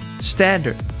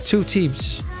 Standard. 2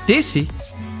 teams. Dizzy?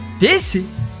 Dizzy?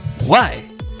 Why?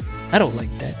 I don't like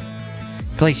that.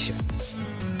 Glacier.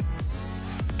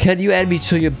 Can you add me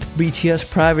to your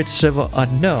BTS private server or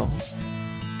no?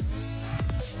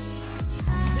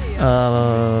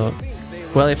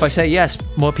 Well, if I say yes,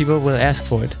 more people will ask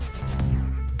for it.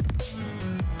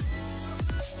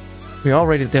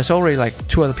 There's already like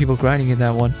 2 other people grinding in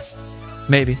that one.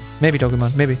 Maybe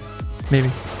Pokemon.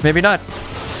 Maybe not.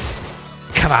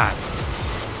 Come on.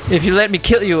 If you let me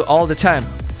kill you all the time,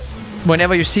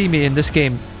 whenever you see me in this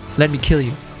game, let me kill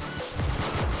you.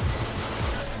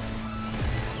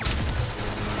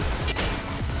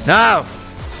 Now!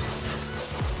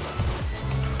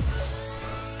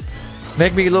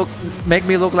 Make me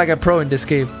look like a pro in this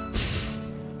game.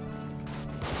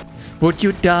 Would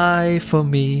you die for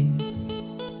me?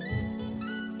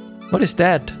 What is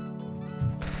that?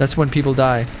 That's when people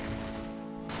die.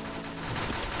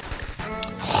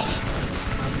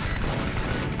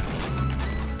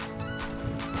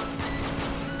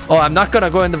 Oh, I'm not gonna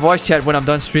go in the voice chat when I'm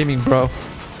done streaming, bro.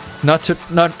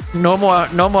 No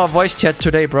more voice chat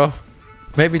today, bro.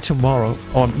 Maybe tomorrow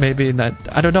or maybe not.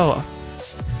 I don't know.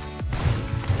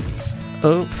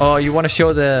 Oh, you want to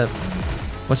show the...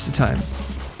 What's the time?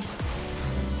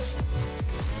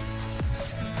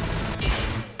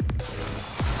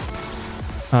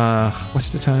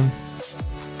 What's the time?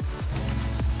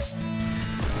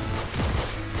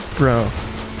 Bro.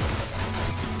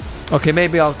 Okay,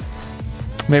 maybe I'll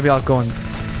go on,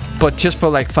 but just for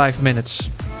like 5 minutes.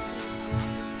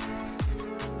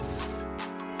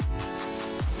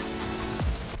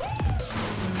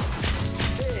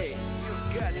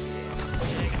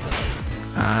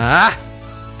 Ah!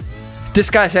 This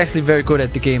guy's actually very good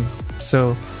at the game,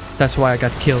 so that's why I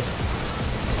got killed.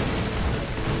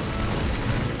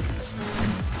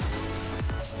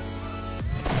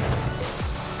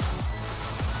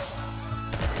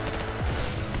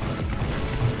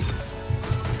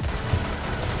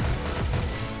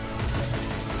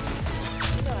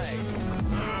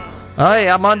 Hey,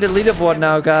 I'm on the leaderboard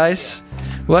now, guys.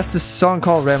 What's this song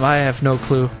called, Rem? I have no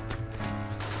clue.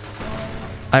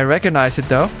 I recognize it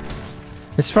though.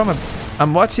 It's from a...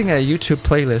 I'm watching a YouTube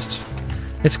playlist.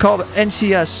 It's called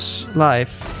NCS Live.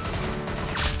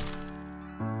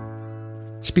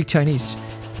 Speak Chinese.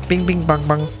 Bing bing bang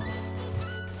bang.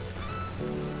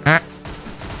 Ah.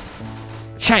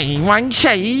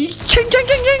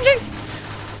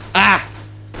 Ah.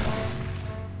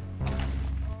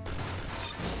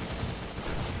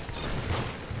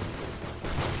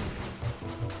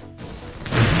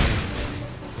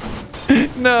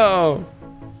 No.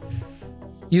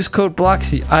 Use code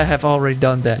Bloxy. I have already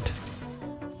done that.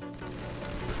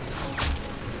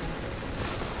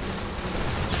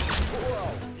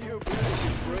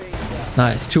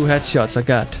 Nice. 2 headshots I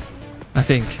got. I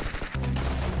think.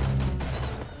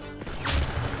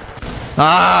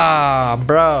 Ah,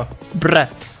 bro. Bruh.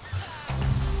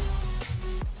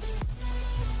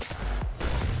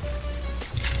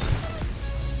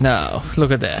 No,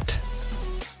 look at that.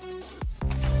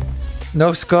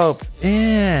 No scope.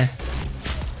 Yeah.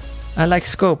 I like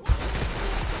scope.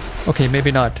 Okay,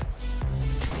 maybe not.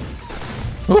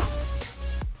 Ooh.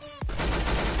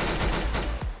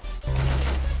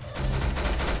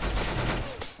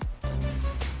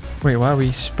 Wait, why are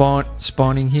we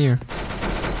spawning here?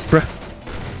 Bruh.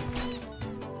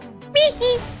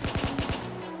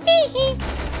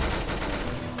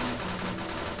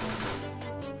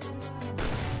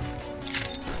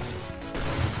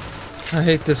 I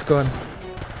hate this gun.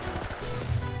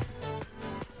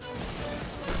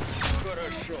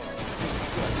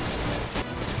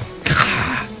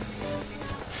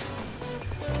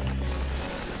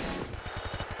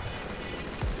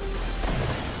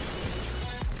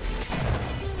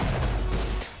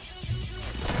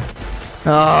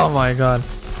 Oh my god.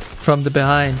 From the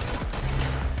behind.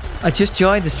 I just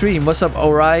joined the stream. What's up,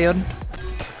 Orion?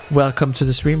 Welcome to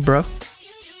the stream, bro.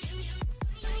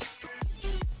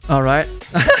 Alright.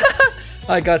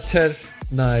 I got 10.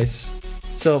 Nice.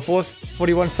 So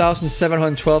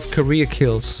 41,712 career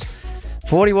kills.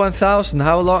 41,000.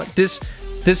 How long? This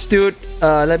dude,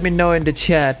 let me know in the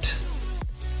chat.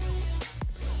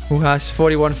 Who has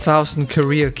 41,000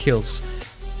 career kills.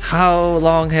 How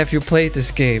long have you played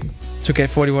this game to get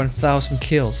 41,000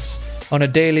 kills? On a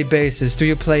daily basis. Do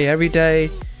you play every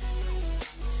day?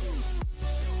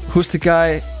 Who's the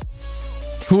guy?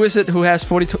 Who is it who has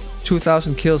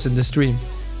 42,000 kills in the stream?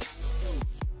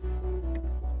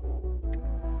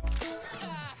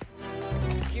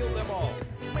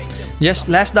 Yes,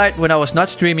 last night when I was not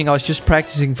streaming, I was just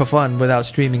practicing for fun without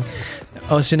streaming.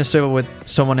 I was in a server with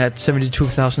someone had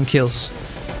 72,000 kills.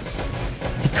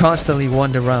 He constantly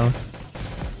wandered around.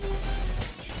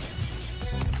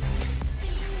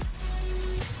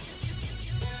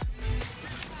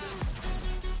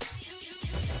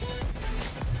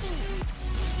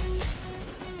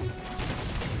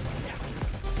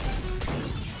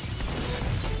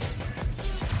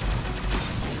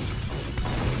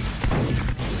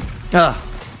 Ah.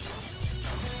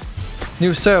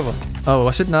 New server. Oh,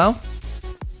 was it now?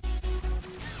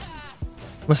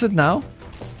 Was it now?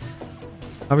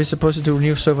 Are we supposed to do a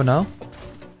new server now?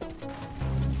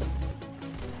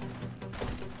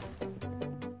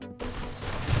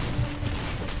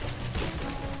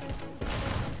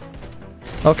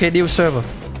 Okay, new server.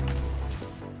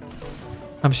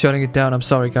 I'm shutting it down. I'm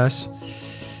sorry, guys.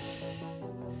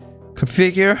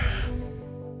 Configure.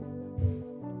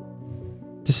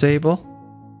 Disable.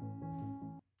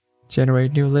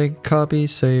 Generate new link. Copy.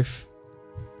 Save.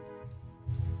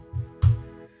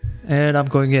 And I'm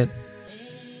going in.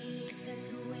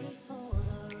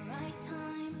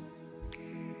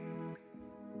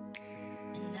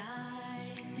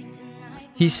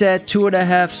 He said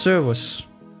 2.5 servers.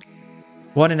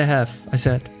 1.5, I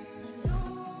said.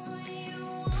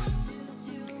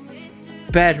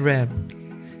 Bad RAM.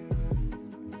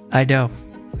 I know.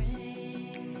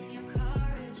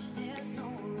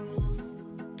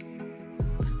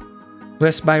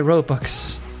 Where's my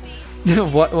Robux?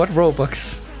 What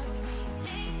Robux?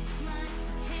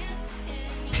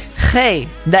 Hey,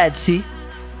 Nancy.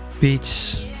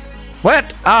 Beach.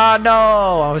 What? Ah,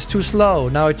 no! I was too slow.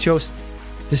 Now it chose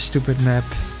this stupid map.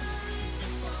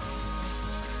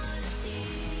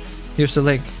 Here's the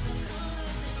link.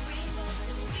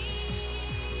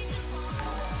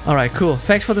 Alright, cool.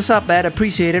 Thanks for the sub, man.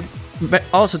 Appreciate it.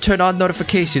 Also, turn on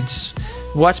notifications.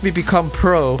 Watch me become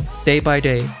pro day by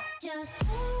day.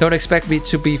 Don't expect me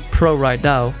to be pro right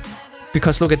now.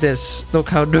 Because look at this. Look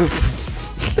how noob.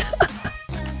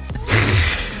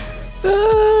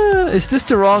 Is this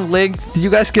the wrong link? Did you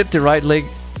guys get the right link?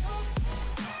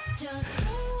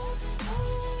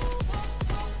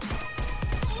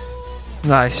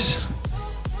 Nice.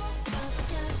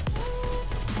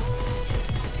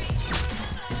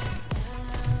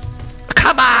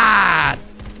 Come on!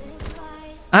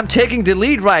 I'm taking the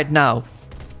lead right now.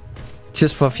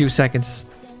 Just for a few seconds.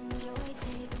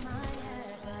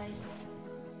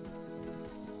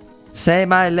 Say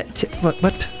my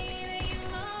what?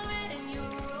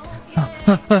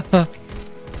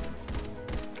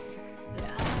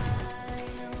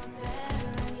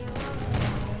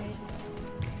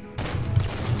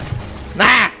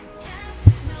 Ah!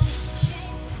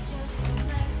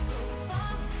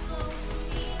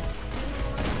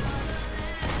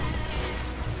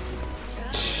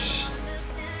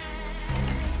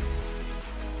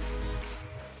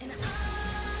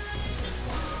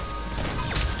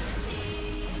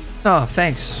 Oh,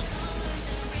 thanks.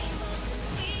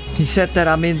 He said that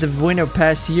I'm in the winner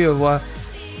past year.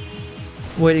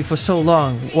 Waiting for so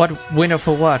long. What winner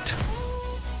for what?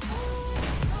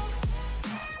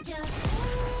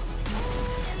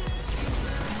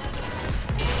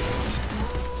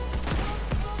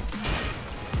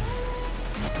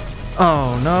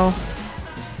 Oh no.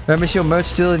 Remember, is your merch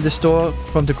still in the store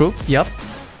from the group? Yep.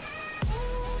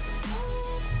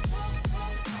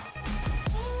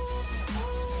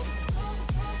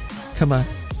 Come on.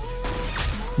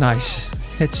 Nice.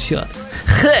 Headshot.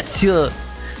 Headshot.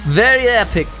 Very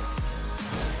epic.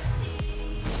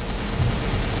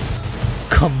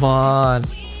 Come on.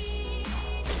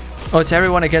 Oh, it's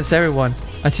everyone against everyone.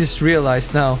 I just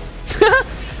realized now.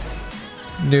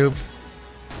 Noob.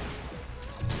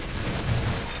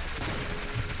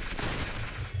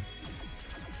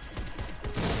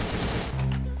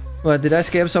 What, did I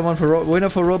scam someone for winner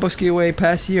for Roblox giveaway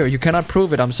past year? You cannot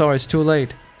prove it. I'm sorry, it's too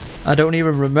late. I don't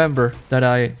even remember that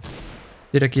I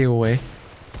did a giveaway.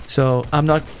 So I'm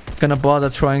not gonna bother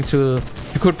trying to...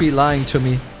 You could be lying to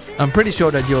me. I'm pretty sure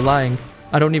that you're lying.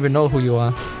 I don't even know who you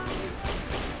are.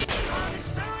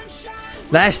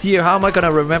 Last year? How am I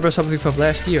gonna remember something from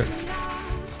last year?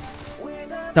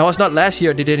 That was not last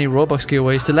year I did any Roblox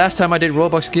giveaways. The last time I did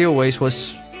Roblox giveaways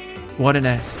was...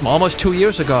 almost 2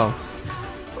 years ago.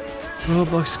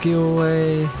 Roblox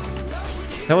giveaway...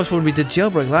 That was when we did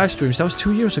jailbreak live streams. That was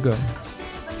 2 years ago.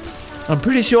 I'm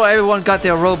pretty sure everyone got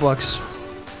their Robux.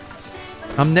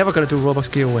 I'm never gonna do Robux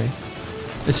giveaway.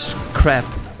 It's crap.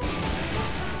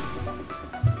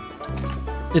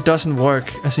 It doesn't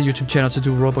work as a YouTube channel to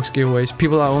do Robux giveaways.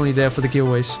 People are only there for the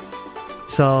giveaways.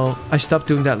 So I stopped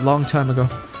doing that long time ago.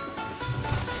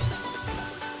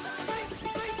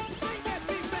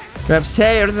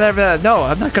 No,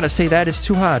 I'm not gonna say that. It's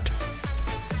too hard.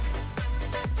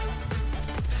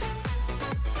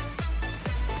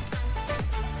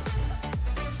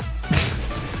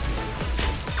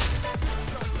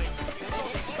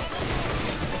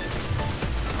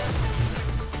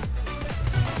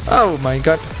 Oh my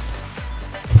god.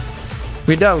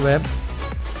 We know, man.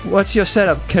 What's your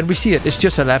setup? Can we see it? It's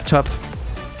just a laptop.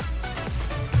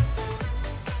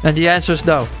 And the answer is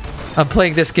no. I'm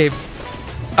playing this game.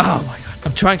 Oh my god.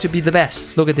 I'm trying to be the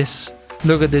best. Look at this.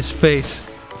 Look at this face.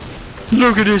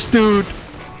 Look at this dude.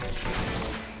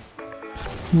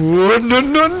 Oh, no,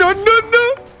 no, no, no,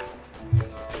 no.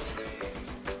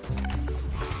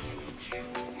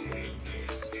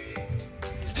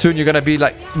 Soon you're gonna be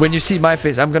like, when you see my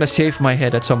face, I'm gonna shave my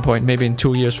head at some point, maybe in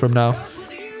 2 years from now.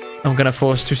 I'm gonna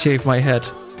force to shave my head.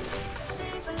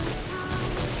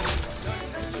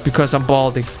 Because I'm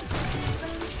balding.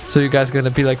 So you guys are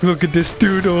gonna be like, look at this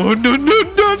dude. Oh, no, no,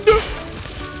 no, no.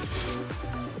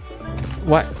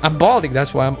 What? I'm balding,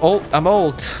 that's why I'm old. I'm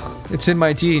old. It's in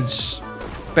my genes.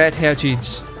 Bad hair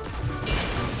genes.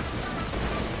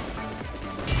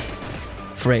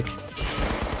 Frick.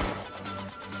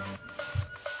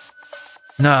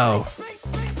 No.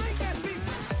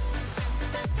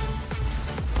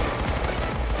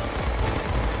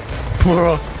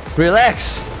 Bro,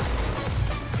 relax.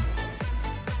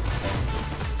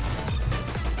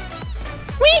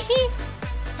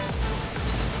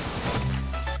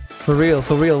 For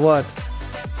real, what?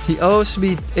 He owes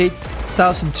me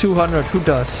 8,200. Who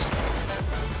does?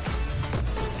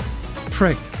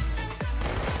 Frick.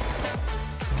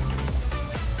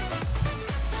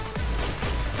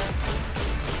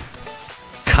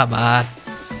 Come on.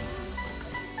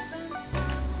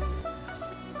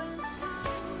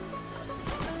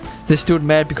 This dude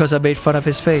mad because I made fun of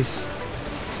his face.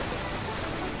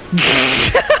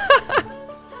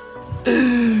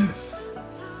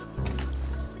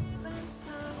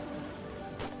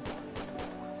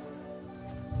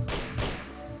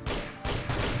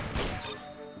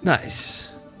 Nice.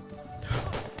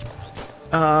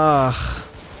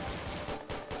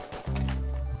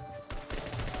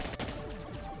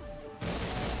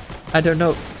 I don't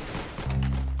know.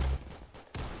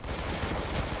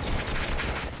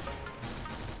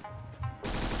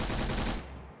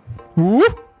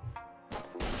 Whoop.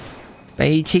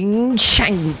 北京上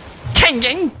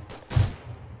人，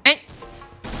哎，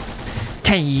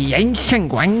提人上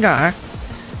馆㗎，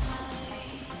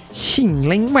心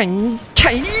靈問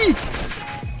題。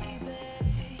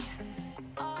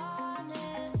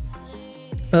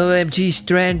OMG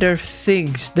Strander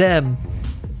thinks them.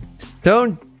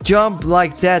 Don't jump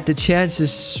like that, the chance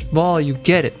is small you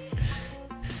get it.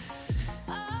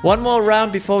 One more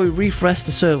round before we refresh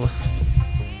the server.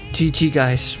 GG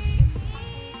guys.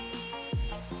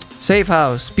 Safe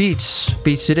house, beach.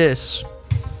 Beach it is.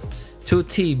 2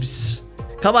 teams.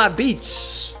 Come on,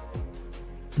 beach.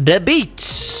 The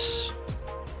beach.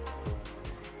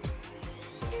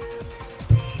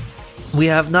 We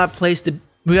have not placed the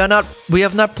we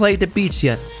have not played the beach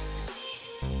yet.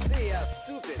 They are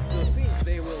stupid to think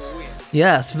they will win.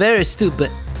 Yes, very stupid.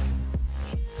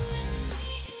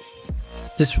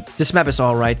 This map is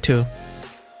alright too.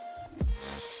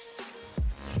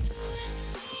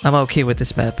 I'm okay with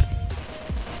this map.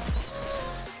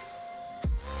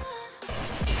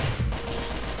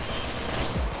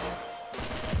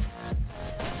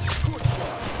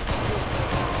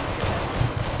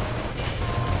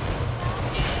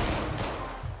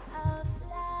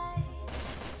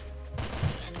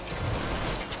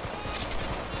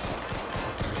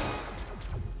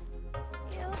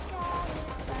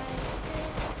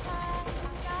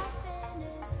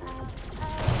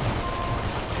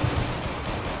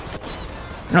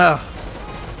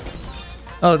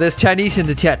 Oh, there's Chinese in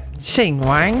the chat. 姓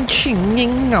王庆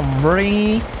英暗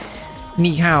瑞，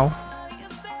你好。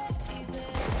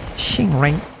姓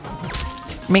ring，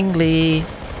明理，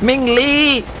明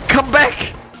理 ，come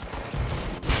back。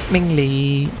明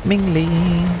理，明理，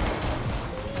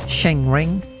姓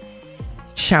ring，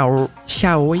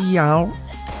小微瑶，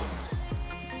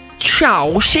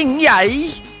小心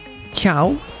眼，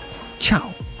小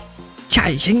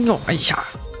心眼一下。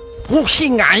 我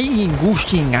心眼，我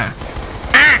心啊！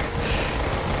啊！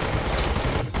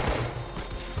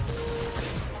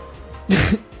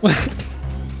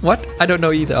 What? I don't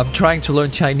know either. I'm trying to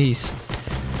learn Chinese.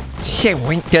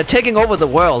 They're taking over the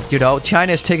world, you know.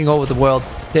 China is taking over the world.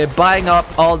 They're buying up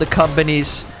all the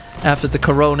companies after the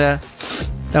corona.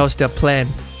 That was their plan.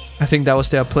 I think that was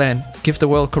their plan. Give the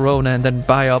world corona and then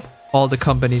buy up all the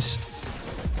companies.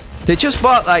 They just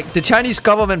bought, like, the Chinese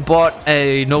government bought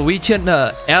a Norwegian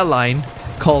airline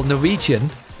called Norwegian.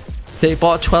 They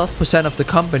bought 12% of the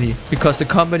company because the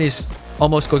company is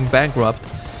almost going bankrupt.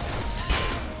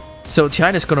 So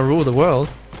China's gonna rule the world.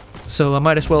 So I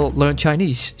might as well learn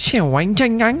Chinese.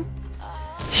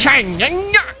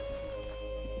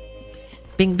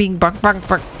 Bing bing bang bang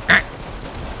bang.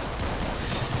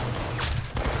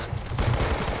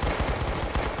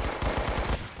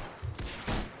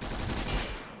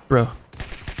 Bro.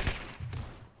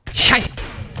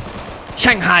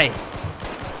 Shanghai.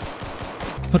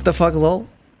 What the fuck, lol?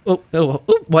 Oh,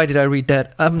 why did I read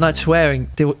that? I'm not swearing.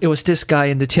 It was this guy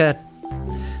in the chat.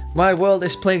 My world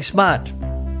is playing smart.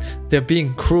 They're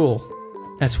being cruel.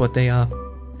 That's what they are.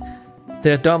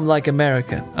 They're dumb like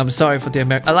America. I'm sorry for the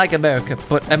America. I like America,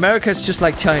 but America is just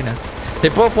like China. They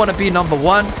both want to be number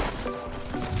one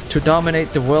to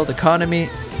dominate the world economy,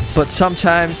 but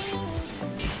sometimes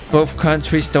both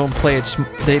countries don't play it.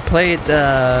 They play it.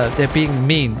 They're being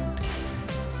mean.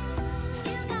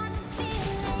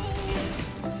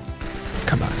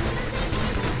 Come on.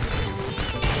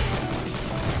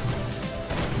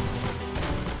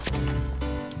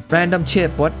 Random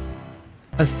chip. What?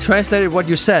 I translated what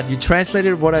you said. You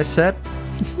translated what I said?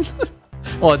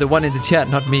 Or the one in the chat,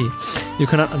 not me. You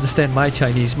cannot understand my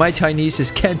Chinese. My Chinese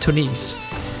is Cantonese.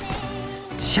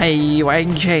 Shai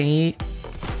Wang Shai.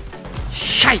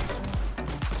 Shai.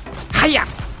 Hiya.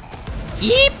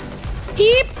 Eep.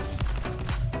 Eep.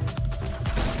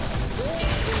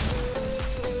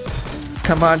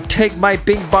 Come on, take my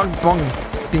bing bong bong.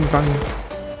 Bing bong.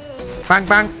 Bang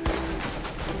bang.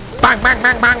 Bang bang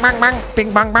bang bang bang bang.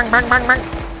 Bing bang bang bang bang bang.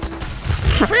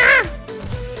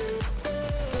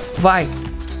 Bye.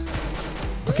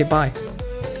 Okay, bye.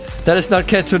 That is not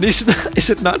Cantonese, is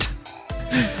it not?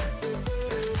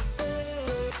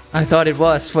 I thought it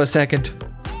was for a second.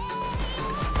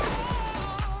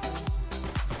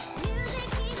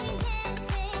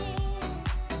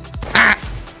 Ah!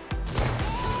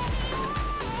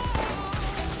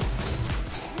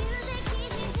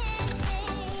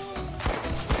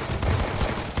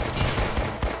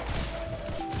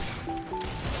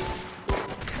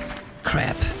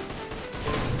 Crap.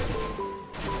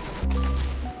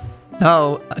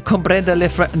 No, comprende le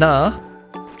no?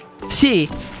 Sì.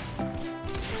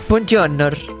 Buongiorno.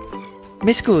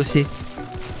 Mi scusi.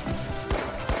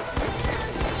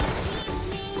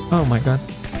 Oh my god.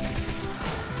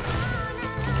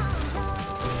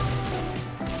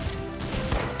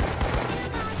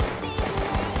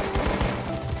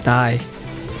 Die.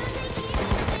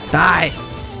 Die.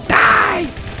 Die.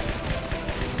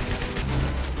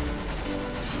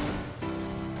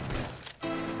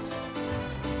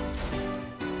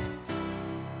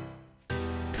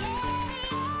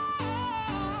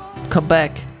 Come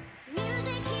back.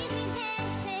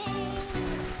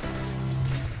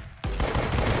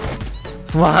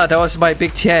 Wow, that was my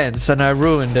big chance and I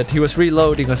ruined it. He was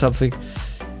reloading or something.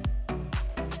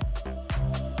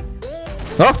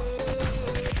 Oh!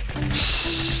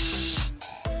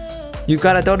 You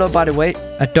got a dono, by the way.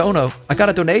 A dono. I got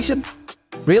a donation?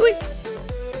 Really?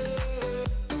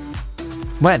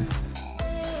 When?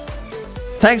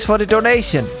 Thanks for the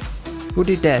donation. Who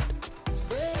did that?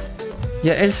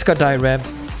 Jag älskar dig, Rem.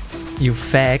 You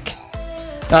fag.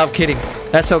 No, I'm kidding.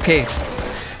 That's okay.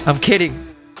 I'm kidding.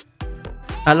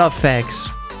 I love fags.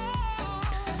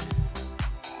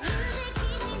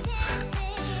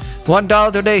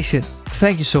 $1 donation.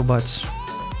 Thank you so much.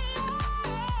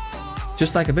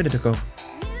 Just like a minute ago.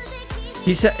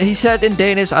 He said in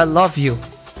Danish, I love you.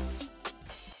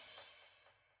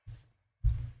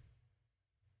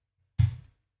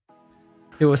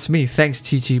 It was me. Thanks,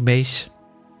 TG Mace.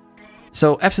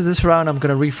 So after this round, I'm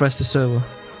gonna refresh the server.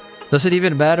 Does it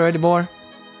even matter anymore?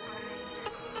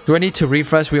 Do I need to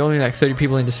refresh? We only like 30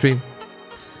 people in the stream.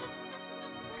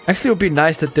 Actually, it would be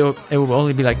nice that it would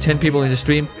only be like 10 people in the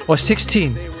stream. Or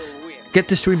 16. Get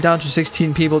the stream down to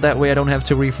 16 people. That way I don't have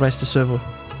to refresh the server.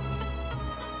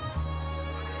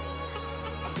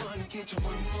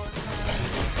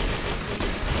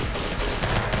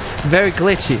 Very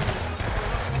glitchy.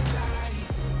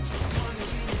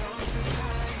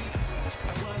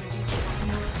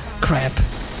 Crap.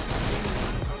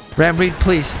 Ram read,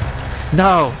 please.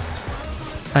 No.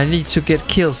 I need to get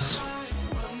kills.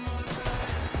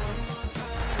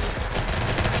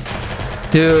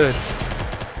 Dude.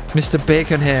 Mr.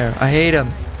 Bacon Hair. I hate him.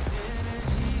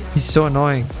 He's so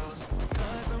annoying.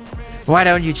 Why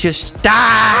don't you just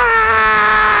die?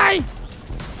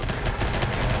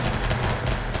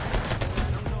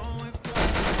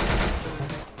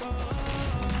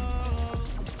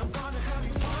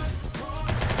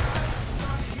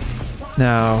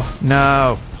 No,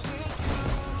 no.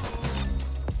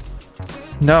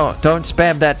 No, don't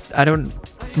spam that. I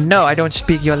don't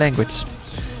speak your language.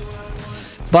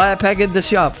 Buy a pack in the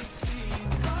shop.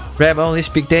 Ram only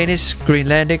speak Danish,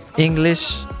 Greenlandic,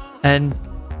 English, and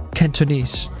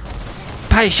Cantonese.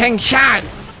 Pai Shang Shan!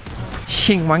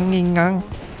 Xing Wang Ning Ngang.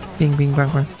 Bing Bing Bang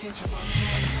Bang.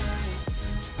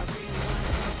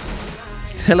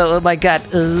 Hello, oh my god.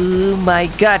 Oh my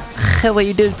god. How are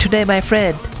you doing today, my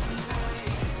friend?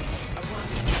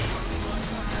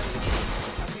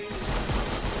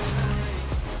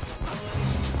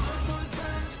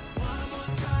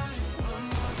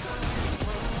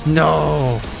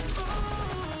 No.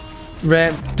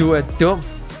 Ram, do it. Do.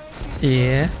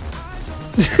 Yeah.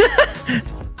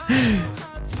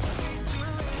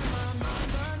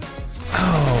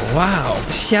 Oh, wow.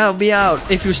 Shout me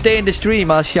out. If you stay in the stream,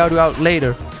 I'll shout you out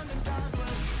later.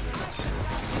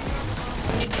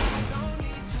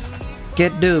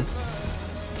 Get Noob.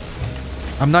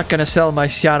 I'm not gonna sell my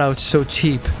shoutouts so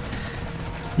cheap.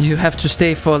 You have to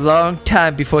stay for a long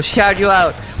time before shout you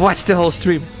out. Watch the whole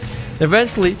stream.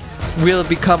 Eventually, we'll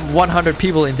become 100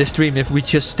 people in this stream if we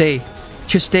just stay.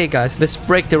 Just stay, guys. Let's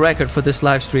break the record for this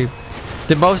live stream.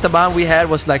 The most amount we had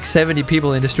was like 70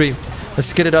 people in the stream.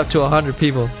 Let's get it up to 100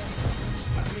 people.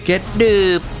 Get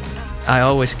Noob. I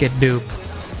always get Noob.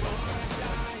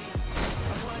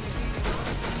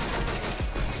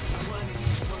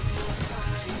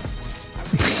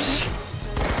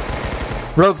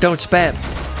 Rogue, don't spam.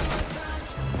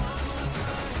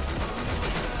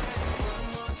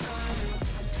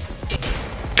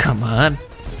 Come on.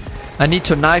 I need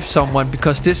to knife someone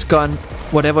because this gun,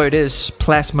 whatever it is,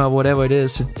 plasma, whatever it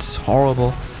is, it's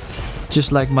horrible.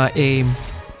 Just like my aim.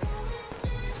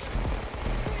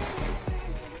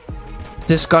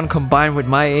 This gun combined with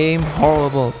my aim,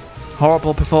 horrible.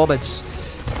 Horrible performance.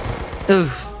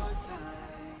 Oof.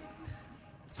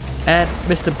 And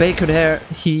Mr. Bacon here,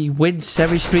 he wins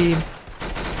every stream.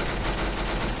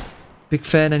 Big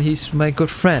fan and he's my good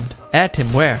friend. Add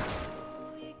him where?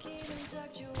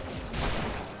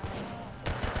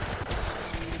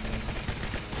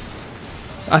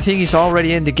 I think he's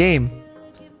already in the game.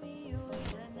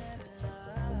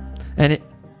 And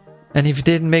if he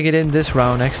didn't make it in this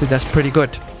round, actually that's pretty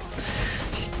good.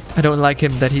 I don't like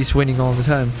him that he's winning all the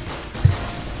time.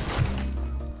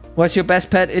 What's your best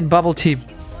pet in bubble tea?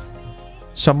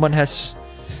 Someone has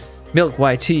milk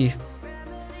white tea.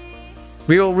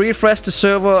 We will refresh the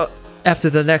server after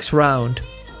the next round.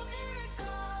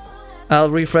 I'll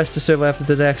refresh the server after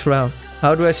the next round.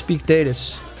 How do I speak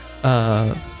Danish?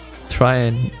 Try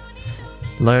and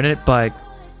learn it by,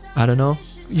 I don't know,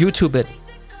 YouTube it.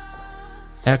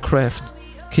 Aircraft,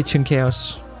 kitchen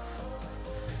chaos.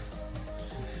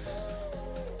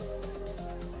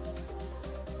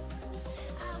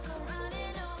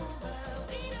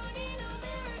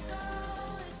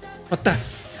 What the?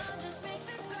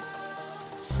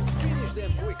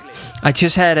 I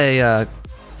just had a,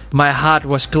 my heart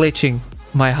was glitching.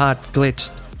 My heart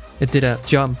glitched. It did a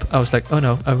jump. I was like, oh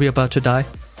no, are we about to die?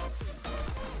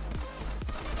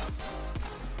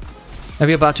 Are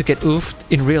we about to get oofed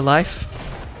in real life?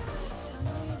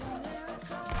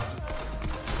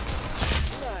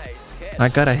 I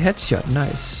got a headshot,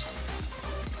 nice.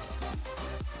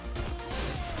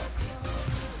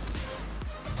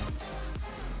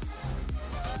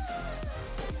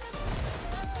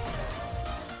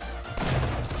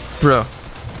 Bro.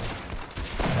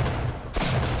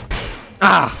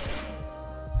 Ah!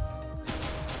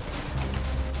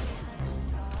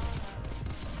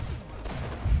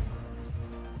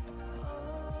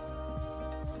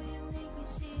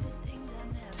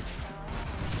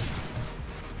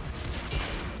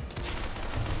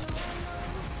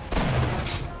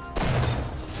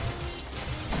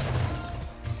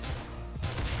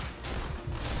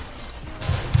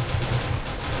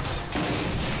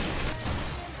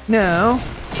 No.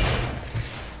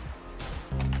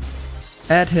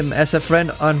 Add him as a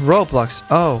friend on Roblox.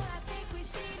 Oh.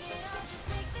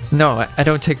 No, I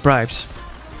don't take bribes.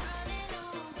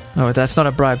 Oh, that's not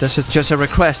a bribe. That's just a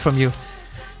request from you.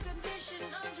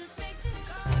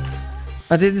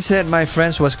 I didn't say my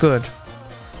friends was good.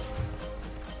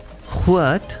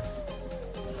 What?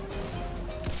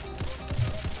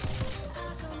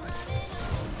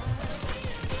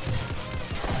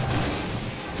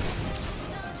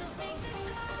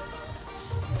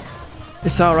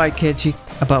 It's alright, KG.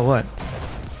 About what?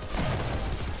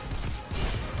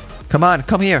 Come on,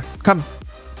 come here. Come.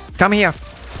 Come here.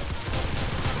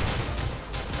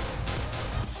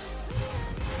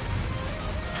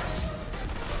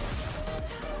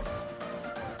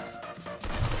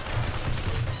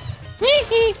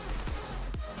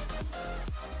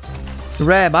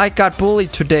 Ram, I got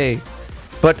bullied today.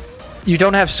 But you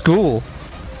don't have school.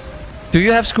 Do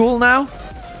you have school now?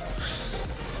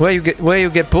 Where you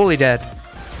get bullied at?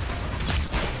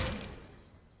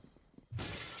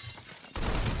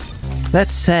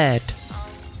 That's sad.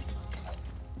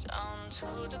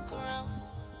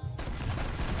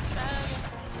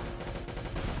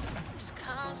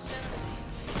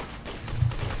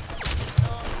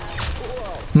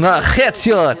 Nah,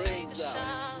 headshot.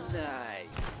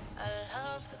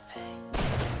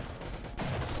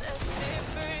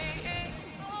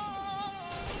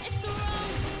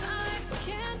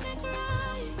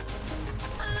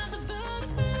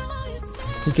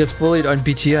 He gets bullied on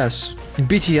BTS. In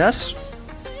BTS?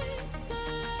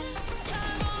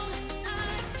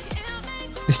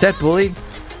 Is that bullying?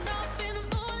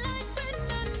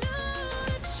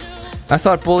 I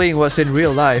thought bullying was in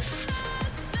real life.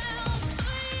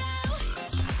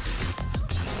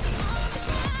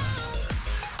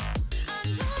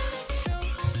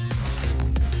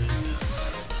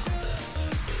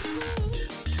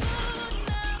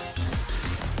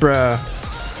 Bruh.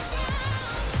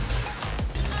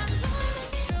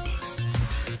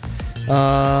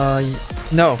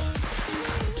 No.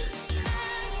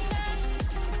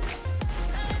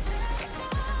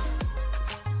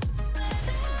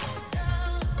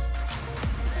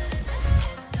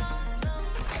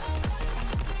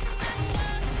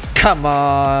 Come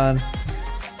on.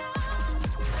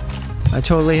 I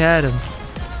totally had him.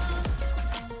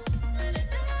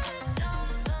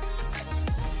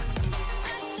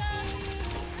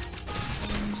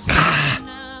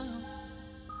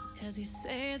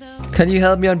 Can you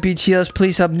help me on BTS,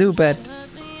 please? I'm Noob at.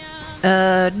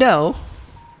 No.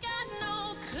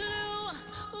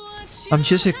 I'm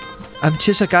just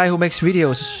a guy who makes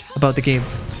videos about the game.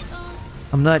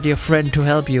 I'm not your friend to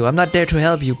help you. I'm not there to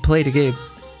help you play the game.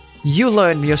 You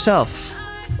learn yourself.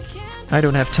 I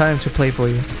don't have time to play for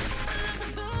you.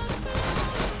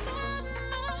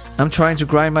 I'm trying to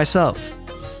grind myself.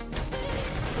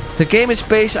 The game is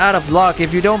based out of luck.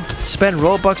 If you don't spend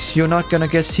Robux, you're not gonna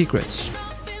get secrets.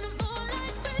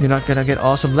 You're not gonna get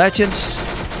awesome legends.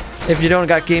 If you don't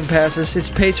got game passes, it's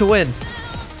pay to win.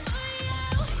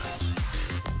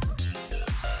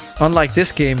 Unlike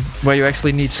this game, where you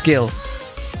actually need skill.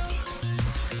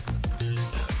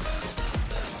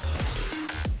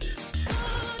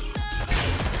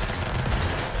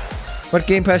 What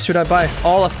game pass should I buy?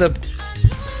 All of them.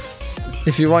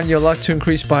 If you want your luck to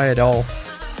increase, buy it all.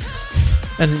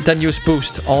 And then use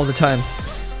boost all the time.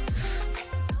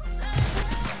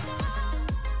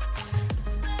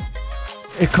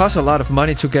 It costs a lot of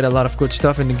money to get a lot of good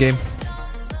stuff in the game.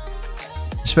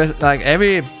 Like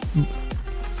every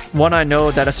one I know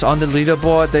that is on the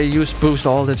leaderboard, they use boost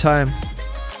all the time.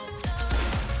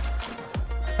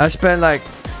 I spent like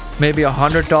maybe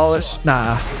 $100.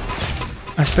 Nah.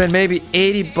 I spend maybe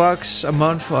 80 bucks a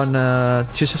month on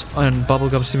just on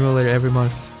Bubblegum Simulator every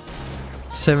month.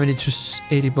 70 to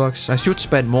 80 bucks. I should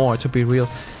spend more to be real.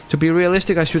 To be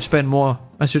realistic, I should spend more.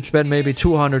 I should spend maybe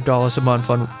 $200 a month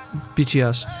on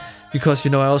BTS. Because,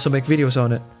 you know, I also make videos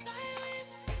on it.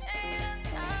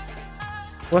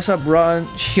 What's up, Ron?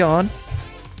 Sean?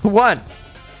 Who won?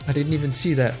 I didn't even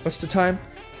see that. What's the time?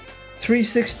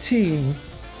 3:16.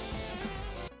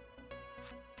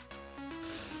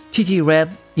 GG Reb.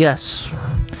 Yes.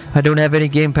 I don't have any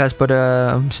game pass, but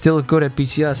I'm still good at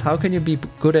BTS. How can you be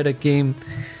good at a game?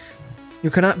 You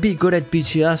cannot be good at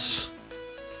BTS.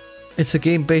 It's a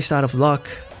game based out of luck.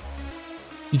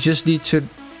 You just need to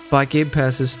buy game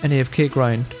passes and AFK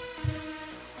grind.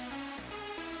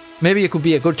 Maybe you could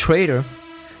be a good trader.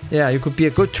 Yeah, you could be a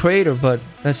good trader, but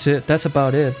that's it. That's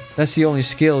about it. That's the only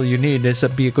skill you need, is to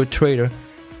be a good trader.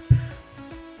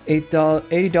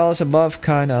 $80 a month,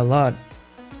 kinda a lot.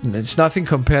 It's nothing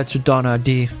compared to Donna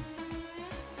D.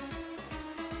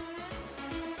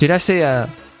 Did I say a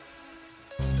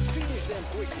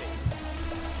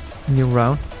new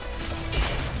round?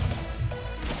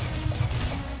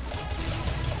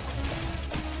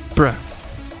 Bruh.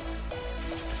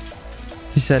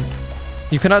 He said,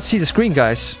 you cannot see the screen,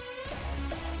 guys.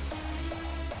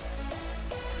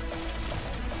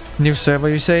 New server,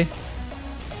 you say?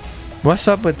 What's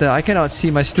up with the I cannot see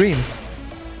my stream?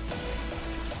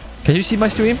 Can you see my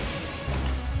stream?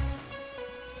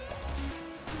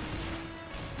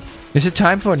 Is it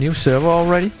time for a new server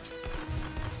already?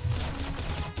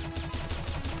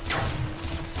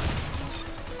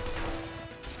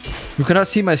 You cannot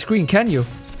see my screen, can you?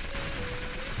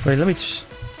 Wait, let me just...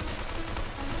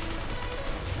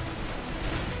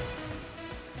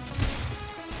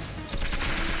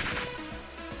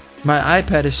 My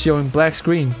iPad is showing black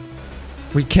screen.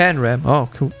 We can RAM. Oh,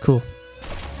 cool, cool.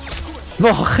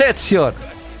 Oh, headshot!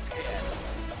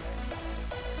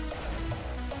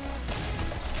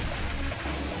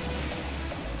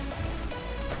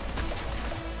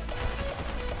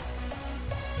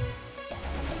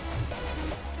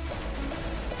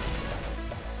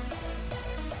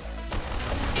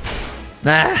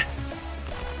 Nah.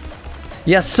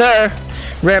 Yes, sir.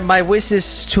 Ram, my wish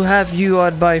is to have you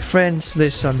on my friends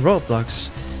list on Roblox.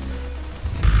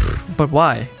 But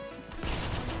why?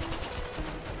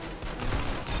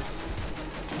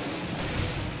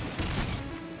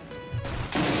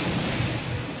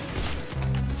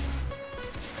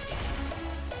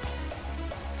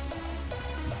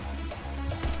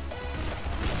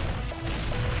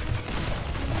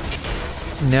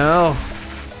 No.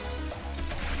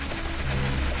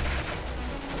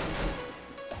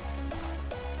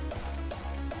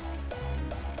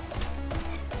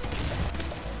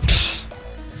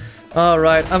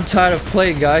 Alright, I'm tired of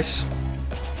playing, guys.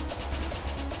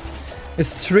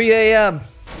 It's 3 a.m.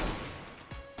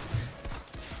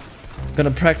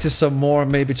 Gonna practice some more,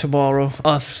 maybe tomorrow.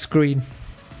 Off screen.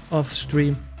 Off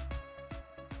stream.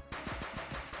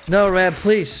 No, Ram,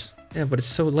 please. Yeah, but it's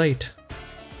so late.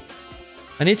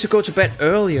 I need to go to bed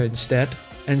earlier instead.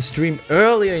 And stream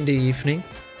earlier in the evening.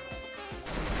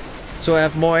 So I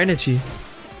have more energy.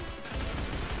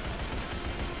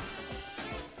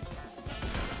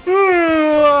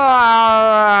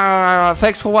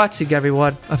 Thanks for watching,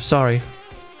 everyone. I'm sorry.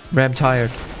 Ram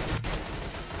tired.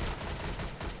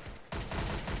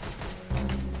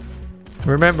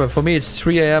 Remember, for me it's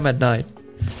 3 a.m. at night.